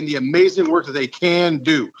have and the amazing work that they can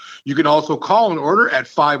do. You can also call an order at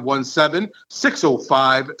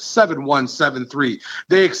 517-605-7173.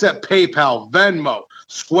 They accept PayPal, Venmo,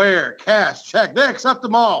 Square, cash, check. They accept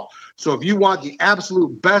them all. So if you want the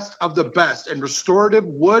absolute best of the best and restorative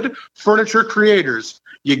wood furniture creators,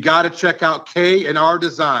 you got to check out K&R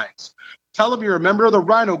Designs. Tell them you're a member of the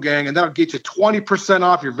Rhino Gang, and that'll get you 20%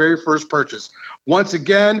 off your very first purchase. Once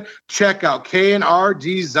again, check out K&R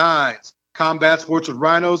Designs. Combat Sports with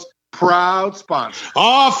Rhinos, proud sponsor.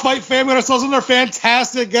 Oh, Fight Fam, got ourselves another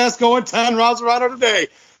fantastic guest going 10 rounds of Rhino today.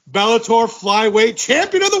 Bellator flyweight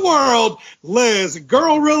champion of the world, Liz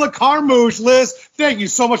Girlrilla Carmouche. Liz, thank you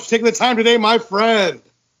so much for taking the time today, my friend.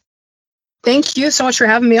 Thank you so much for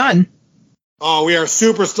having me on. Oh, we are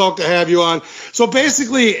super stoked to have you on. So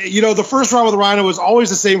basically, the first round with the Rhino is always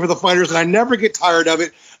the same for the fighters, and I never get tired of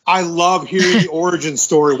it. I love hearing the origin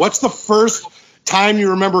story. What's the first time you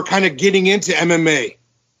remember kind of getting into MMA?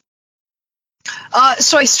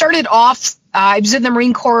 So I started off, I was in the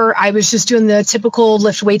Marine Corps. I was just doing the typical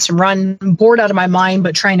lift weights and run, bored out of my mind,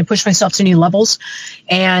 but trying to push myself to new levels.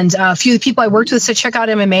 And a few of the people I worked with said, check out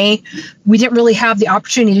MMA. We didn't really have the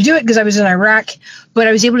opportunity to do it because I was in Iraq, but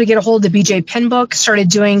I was able to get a hold of the BJ Penn book, started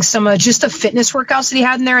doing some just the fitness workouts that he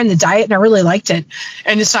had in there and the diet, and I really liked it.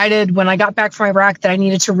 And decided when I got back from Iraq that I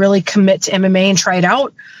needed to really commit to MMA and try it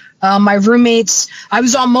out. My roommates, I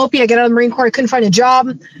was on Mopey. I got out of the Marine Corps. I couldn't find a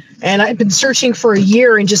job. And I've been searching for a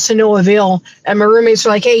year and just to no avail. And my roommates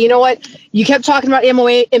were like, hey, you know what? You kept talking about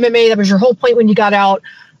MMA. That was your whole point when you got out.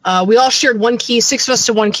 We all shared one key, 6 of us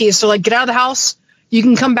to one key. So, get out of the house. You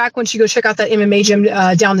can come back once you go check out that MMA gym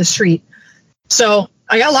down the street. So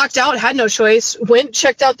I got locked out, had no choice. Went,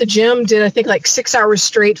 checked out the gym, did I think 6 hours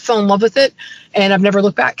straight, fell in love with it. And I've never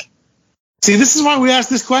looked back. See, this is why we ask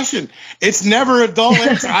this question. It's never a dull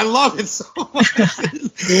answer. I love it so much.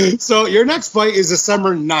 So your next fight is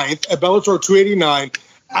December 9th at Bellator 289.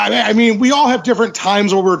 I mean, we all have different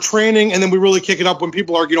times where we're training, and then we really kick it up when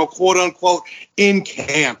people are, quote unquote, in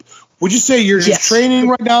camp. Would you say you're just training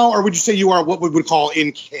right now, or would you say you are what we would call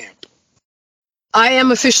in camp? I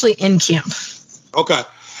am officially in camp. Okay.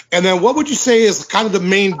 And then what would you say is kind of the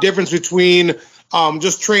main difference between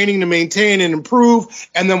just training to maintain and improve,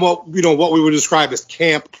 and then what we would describe as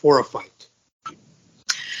camp for a fight?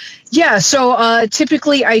 Yeah, so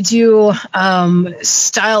typically I do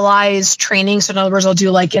stylized training. So in other words, I'll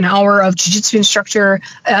do like an hour of jiu-jitsu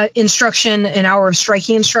instruction, an hour of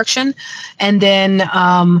striking instruction, and then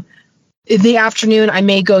in the afternoon I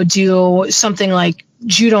may go do something like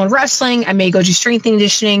judo and wrestling. I may go do strength and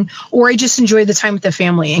conditioning, or I just enjoy the time with the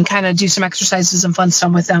family and kind of do some exercises and fun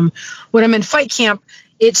stuff with them. When I'm in fight camp,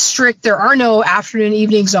 it's strict. There are no afternoon,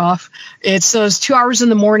 evenings off. It's those 2 hours in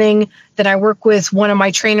the morning that I work with one of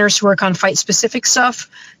my trainers to work on fight-specific stuff.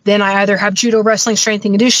 Then I either have judo, wrestling, strength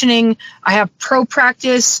and conditioning. I have pro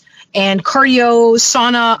practice and cardio,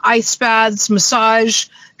 sauna, ice baths, massage,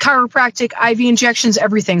 chiropractic, IV injections,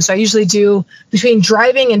 everything. So I usually do, between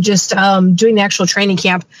driving and just doing the actual training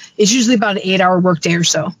camp, it's usually about an 8-hour workday or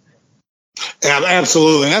so. Yeah,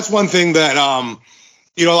 absolutely. And that's one thing that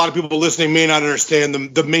a lot of people listening may not understand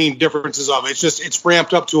the main differences of it. It's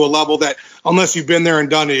ramped up to a level that unless you've been there and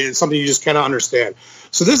done it, it's something you just cannot understand.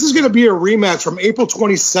 So this is going to be a rematch from April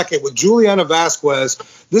 22nd with Juliana Vasquez.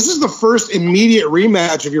 This is the first immediate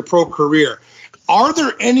rematch of your pro career. Are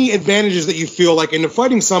there any advantages that you feel like in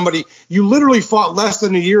fighting somebody you literally fought less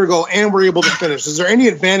than a year ago and were able to finish? Is there any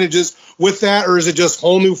advantages with that, or is it just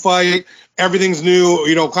whole new fight, everything's new,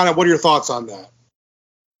 kind of what are your thoughts on that?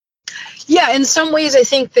 Yeah, in some ways, I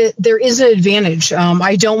think that there is an advantage.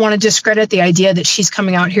 I don't want to discredit the idea that she's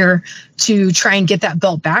coming out here to try and get that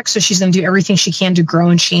belt back. So she's going to do everything she can to grow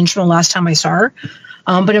and change from the last time I saw her.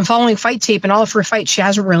 But in following fight tape and all of her fights, she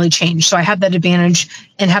hasn't really changed. So I have that advantage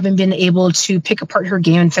in having been able to pick apart her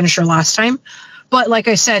game and finish her last time. But like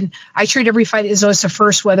I said, I treat every fight as though it's the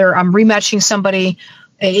first, whether I'm rematching somebody.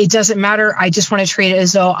 It doesn't matter. I just want to treat it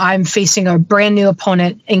as though I'm facing a brand new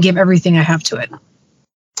opponent and give everything I have to it.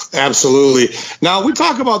 Absolutely. Now, we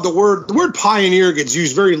talk about the word pioneer gets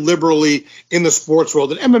used very liberally in the sports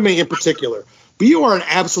world, and MMA in particular. But you are an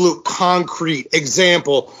absolute concrete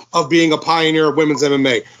example of being a pioneer of women's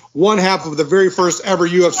MMA. One half of the very first ever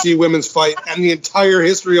UFC women's fight and the entire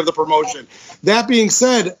history of the promotion. That being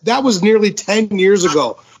said, that was nearly 10 years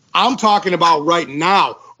ago. I'm talking about right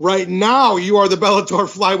now. Right now, you are the Bellator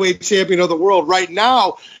flyweight champion of the world. Right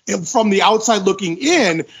now, from the outside looking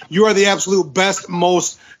in, you are the absolute best,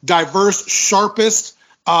 most diverse, sharpest,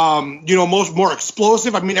 more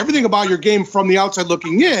explosive. I mean, everything about your game from the outside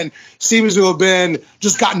looking in seems to have been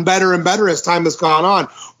just gotten better and better as time has gone on.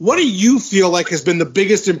 What do you feel like has been the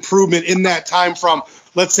biggest improvement in that time from,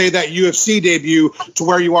 let's say, that UFC debut to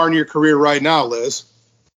where you are in your career right now, Liz?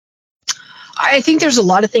 I think there's a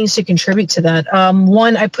lot of things to contribute to that.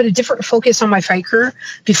 One, I put a different focus on my fight career.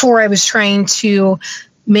 Before, I was trying to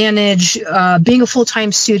manage being a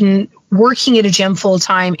full-time student, working at a gym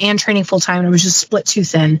full-time, and training full-time, and I was just split too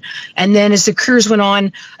thin. And then as the careers went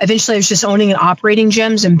on, eventually I was just owning and operating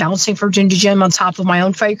gyms and bouncing from gym to gym on top of my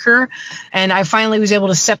own fight career. And I finally was able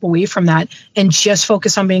to step away from that and just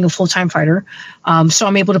focus on being a full-time fighter. So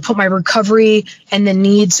I'm able to put my recovery and the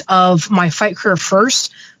needs of my fight career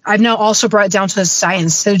first. I've now also brought it down to the science.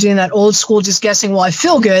 Instead of doing that old school, just guessing, well, I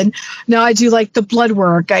feel good. Now I do like the blood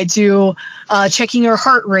work. I do checking your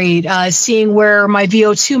heart rate, seeing where my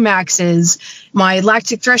VO2 max is, my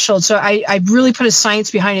lactic threshold. So I really put a science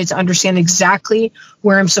behind it to understand exactly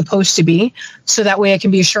where I'm supposed to be. So that way I can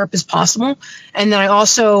be as sharp as possible. And then I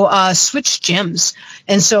also switched gyms.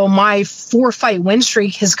 And so my 4-fight win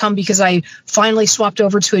streak has come because I finally swapped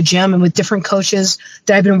over to a gym and with different coaches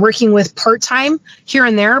that I've been working with part-time here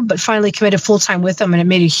and there, but finally committed full-time with them. And it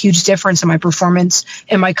made a huge difference in my performance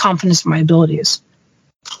and my confidence in my abilities.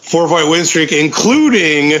 4-fight win streak,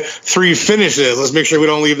 including 3 finishes. Let's make sure we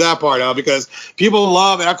don't leave that part out because people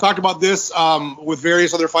love, and I've talked about this with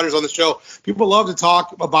various other fighters on the show. People love to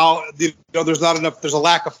talk about there's not enough. There's a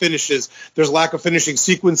lack of finishes. There's a lack of finishing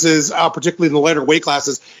sequences, particularly in the lighter weight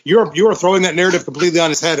classes. You are throwing that narrative completely on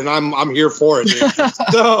his head, and I'm here for it.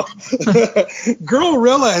 So,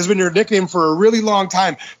 Girl-Rilla has been your nickname for a really long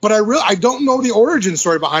time, but I don't know the origin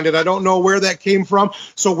story behind it. I don't know where that came from.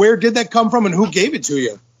 So where did that come from, and who gave it to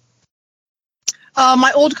you?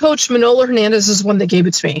 My old coach, Manolo Hernandez, is the one that gave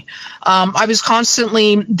it to me. I was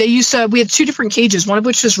constantly, we had 2 different cages, one of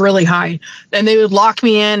which was really high. And they would lock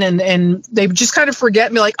me in and they would just kind of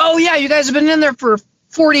forget me like, oh, yeah, you guys have been in there for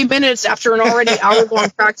 40 minutes after an already hour-long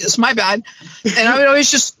practice. My bad. And I would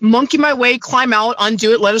always just monkey my way, climb out,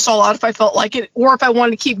 undo it, let us all out if I felt like it. Or if I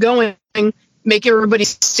wanted to keep going, make everybody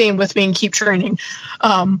stay with me and keep training.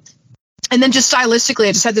 And then just stylistically,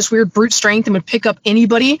 I just had this weird brute strength and would pick up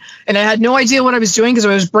anybody. And I had no idea what I was doing because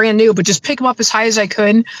I was brand new, but just pick them up as high as I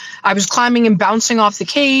could. I was climbing and bouncing off the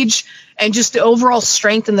cage and just the overall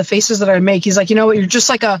strength and the faces that I would make. He's like, you know what? You're just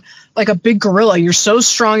like a big gorilla. You're so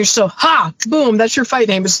strong. You're so, boom. That's your fight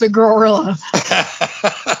name. It's the Girl-Rilla.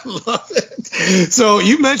 love it. So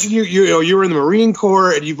you mentioned you were in the Marine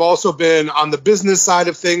Corps, and you've also been on the business side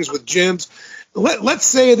of things with gyms. Let's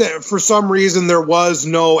say that for some reason there was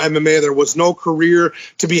no MMA, there was no career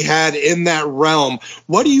to be had in that realm.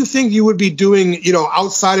 What do you think you would be doing,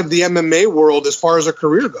 outside of the MMA world as far as a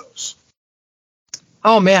career goes?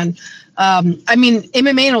 Oh, man.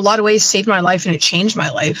 MMA in a lot of ways saved my life, and it changed my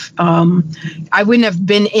life. I wouldn't have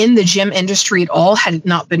been in the gym industry at all had it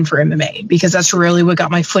not been for MMA, because that's really what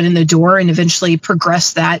got my foot in the door and eventually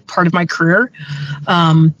progressed that part of my career.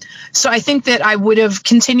 So I think that I would have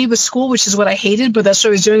continued with school, which is what I hated, but that's what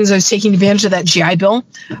I was doing, is I was taking advantage of that GI Bill.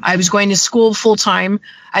 I was going to school full time.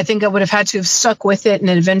 I think I would have had to have stuck with it and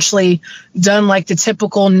then eventually done like the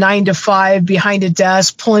typical 9 to 5 behind a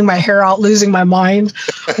desk, pulling my hair out, losing my mind,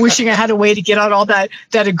 wishing I had a way to get out all that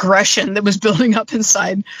aggression that was building up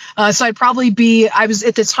inside. So I'd probably I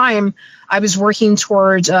was working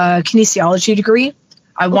towards a kinesiology degree.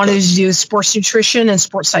 I wanted to do sports nutrition and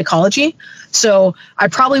sports psychology. So I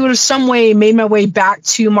probably would have some way made my way back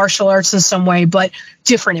to martial arts in some way, but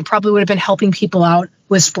different. It probably would have been helping people out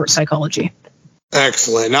with sports psychology.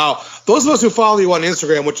 Excellent. Now, those of us who follow you on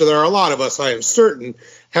Instagram, which there are a lot of us, I am certain,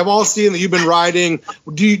 have all seen that you've been riding.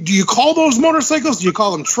 Do you call those motorcycles? Do you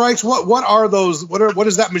call them trikes? What are those? What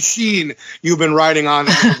is that machine you've been riding on?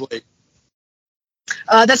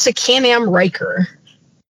 That's a Can-Am Ryker.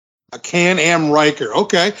 A Can-Am Ryker.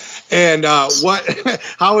 Okay. And how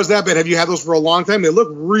has that been? Have you had those for a long time? They look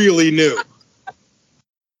really new.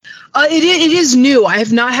 It is new. I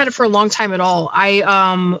have not had it for a long time at all.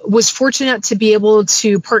 I was fortunate to be able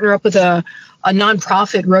to partner up with a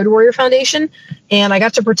nonprofit, Road Warrior Foundation, and I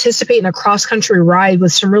got to participate in a cross-country ride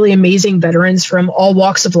with some really amazing veterans from all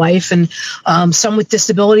walks of life, and some with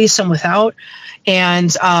disabilities, some without.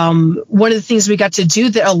 And one of the things we got to do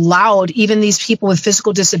that allowed even these people with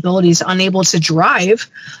physical disabilities unable to drive,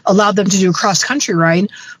 allowed them to do a cross-country ride,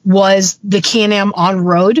 was the Can-Am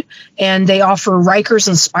on-road. And they offer Rykers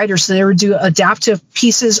and Spyders. So they would do adaptive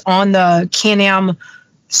pieces on the Can-Am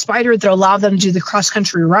Spider that allowed them to do the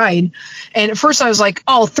cross-country ride. And at first I was like,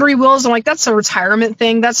 3 wheels. I'm like, that's a retirement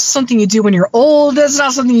thing. That's something you do when you're old. That's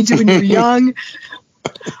not something you do when you're young.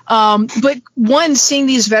 But seeing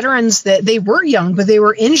these veterans, that they were young, but they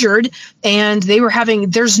were injured, and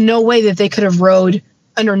there's no way that they could have rode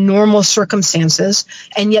under normal circumstances,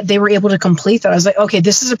 and yet they were able to complete that. I was like, okay,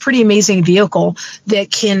 this is a pretty amazing vehicle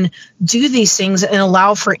that can do these things and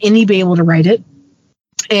allow for anybody able to ride it.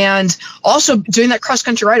 And also doing that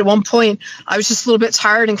cross-country ride, at one point, I was just a little bit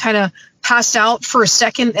tired and kind of passed out for a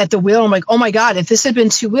second at the wheel. I'm like, oh my God, if this had been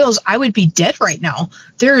 2 wheels, I would be dead right now.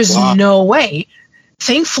 There is no way.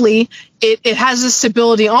 Thankfully, it has a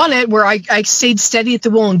stability on it where I stayed steady at the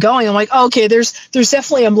wheel and going. I'm like, okay, there's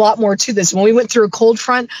definitely a lot more to this. When we went through a cold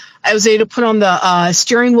front, I was able to put on the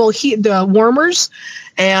steering wheel the warmers,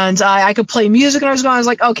 and I could play music. And I was going, I was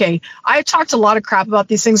like, okay, I talked a lot of crap about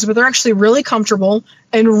these things, but they're actually really comfortable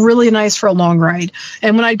and really nice for a long ride.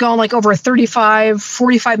 And when I'd gone like over a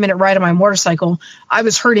 45-minute ride on my motorcycle, I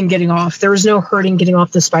was hurting getting off. There was no hurting getting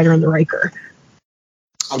off the Spider and the Ryker.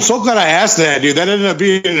 I'm so glad I asked that, dude. That ended up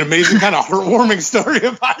being an amazing kind of heartwarming story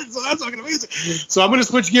about it. So that's fucking amazing. So I'm going to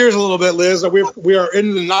switch gears a little bit, Liz. We are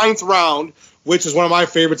in the 9th round, which is one of my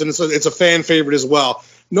favorites, and it's a fan favorite as well.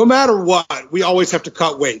 No matter what, we always have to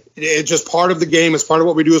cut weight. It's just part of the game. It's part of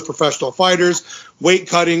what we do as professional fighters. Weight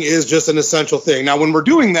cutting is just an essential thing. Now, when we're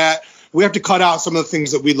doing that, we have to cut out some of the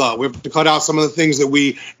things that we love. We have to cut out some of the things that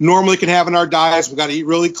we normally can have in our diets. We've got to eat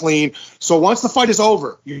really clean. So once the fight is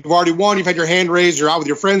over, you've already won, you've had your hand raised, you're out with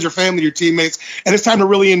your friends, your family, your teammates, and it's time to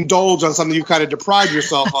really indulge on something you kind of deprived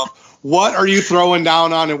yourself of. What are you throwing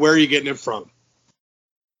down on, and where are you getting it from?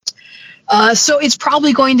 So it's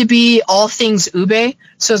probably going to be all things ube.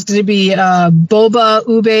 So it's going to be boba,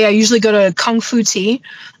 ube. I usually go to Kung Fu Tea.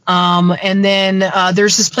 And then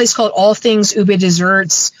there's this place called All Things Ube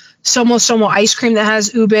Desserts. Somo ice cream that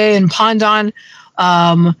has ube and pandan.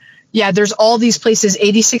 There's all these places,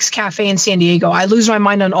 86 Cafe in San Diego. I lose my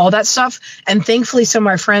mind on all that stuff. And thankfully, some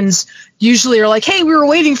of my friends usually are like, hey, we were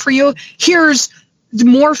waiting for you. Here's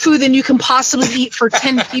more food than you can possibly eat for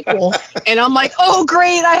 10 people. And I'm like, oh,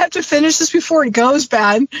 great. I have to finish this before it goes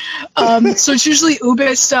bad. So it's usually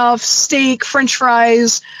ube stuff, steak, French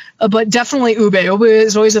fries, but definitely ube. Ube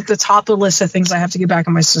is always at the top of the list of things I have to get back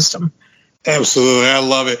in my system. Absolutely. I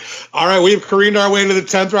love it. All right. We've careened our way into the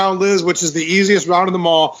 10th round, Liz, which is the easiest round of them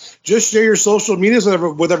all. Just share your social medias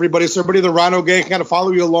with everybody, so everybody in the Rhino Gang can kind of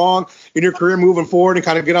follow you along in your career moving forward and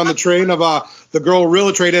kind of get on the train of the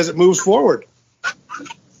guerrilla trade as it moves forward.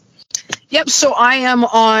 Yep. So I am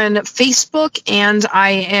on Facebook, and I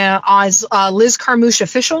am as Liz Carmouche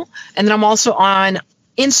Official. And then I'm also on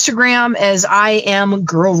Instagram as I am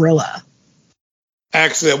Gorilla.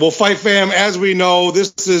 Excellent. Well, Fight Fam, as we know,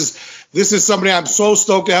 this is somebody I'm so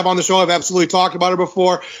stoked to have on the show. I've absolutely talked about her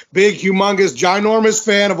before. Big, humongous, ginormous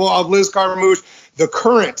fan of Liz Carmouche, the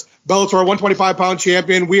current Bellator 125-pound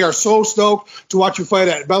champion. We are so stoked to watch you fight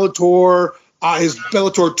at Bellator. Is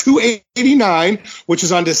Bellator 289, which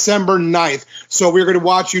is on December 9th. So we're going to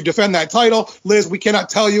watch you defend that title. Liz, we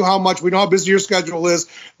cannot tell you how much. We know how busy your schedule is.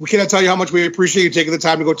 We cannot tell you how much we appreciate you taking the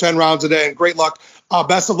time to go 10 rounds a day. And great luck.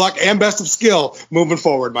 Best of luck and best of skill moving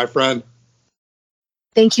forward, my friend.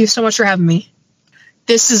 Thank you so much for having me.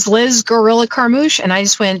 This is Liz Gorilla Carmouche, and I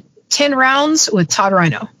just went 10 rounds with Todd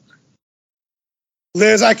Rhino.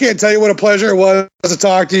 Liz, I can't tell you what a pleasure it was to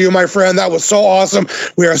talk to you, my friend. That was so awesome.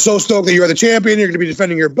 We are so stoked that you are the champion. You're going to be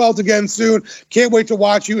defending your belt again soon. Can't wait to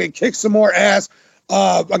watch you and kick some more ass.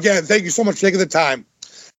 Again, thank you so much for taking the time.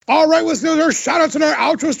 All right, listeners, shout outs and our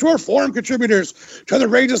outros to our forum contributors, to the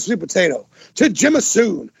Rage of Sweet Potato, to Jim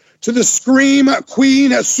Assoon, to the Scream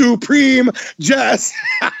Queen Supreme Jess,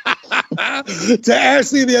 to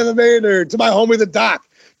Ashley the MMA Nerd, to my homie the Doc,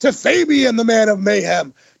 to Fabian the Man of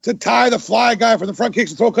Mayhem, to Ty the Fly Guy from the Front Kicks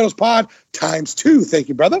and Throat Cuddles Pod ×2. Thank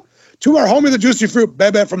you, brother. To our homie the Juicy Fruit,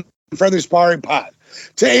 Bebe from Friendly Sparring Pod.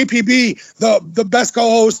 To APB, the best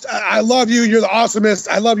co-host. I love you. You're the awesomest.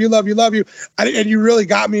 I love you, love you, love you. And you really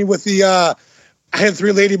got me with the I had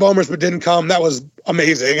 3 Lady Bombers but didn't come. That was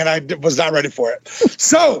amazing, and I was not ready for it.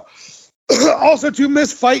 So, also to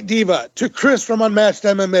Miss Fight Diva, to Chris from Unmatched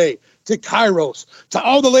MMA, to Kairos, to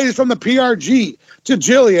all the ladies from the PRG, to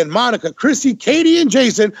Jillian, Monica, Chrissy, Katie, and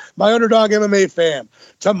Jason, my Underdog MMA fam,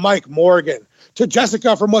 to Mike Morgan, to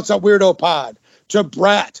Jessica from What's Up Weirdo Pod, to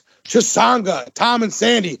Brat, to Sangha, Tom and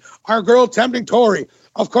Sandy, our girl Tempting Tori,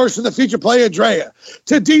 of course, to the feature play Andrea,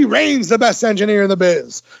 to D. Raines, the best engineer in the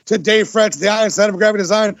biz, to Dave Fretz, the Iron Center of Graphic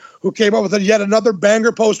Design, who came up with yet another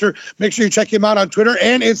banger poster. Make sure you check him out on Twitter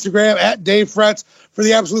and Instagram at Dave Fretz for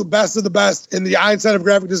the absolute best of the best in the Iron Center of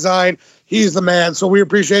Graphic Design. He's the man, so we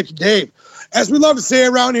appreciate you, Dave. As we love to say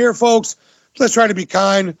around here, folks, let's try to be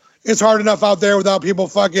kind. It's hard enough out there without people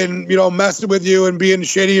fucking, messing with you and being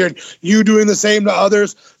shitty, and you doing the same to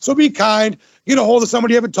others. So be kind. Get a hold of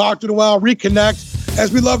somebody you haven't talked to in a while. Reconnect.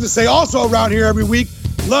 As we love to say also around here every week,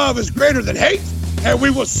 love is greater than hate. And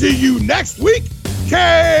we will see you next week.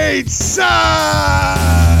 Cage Side!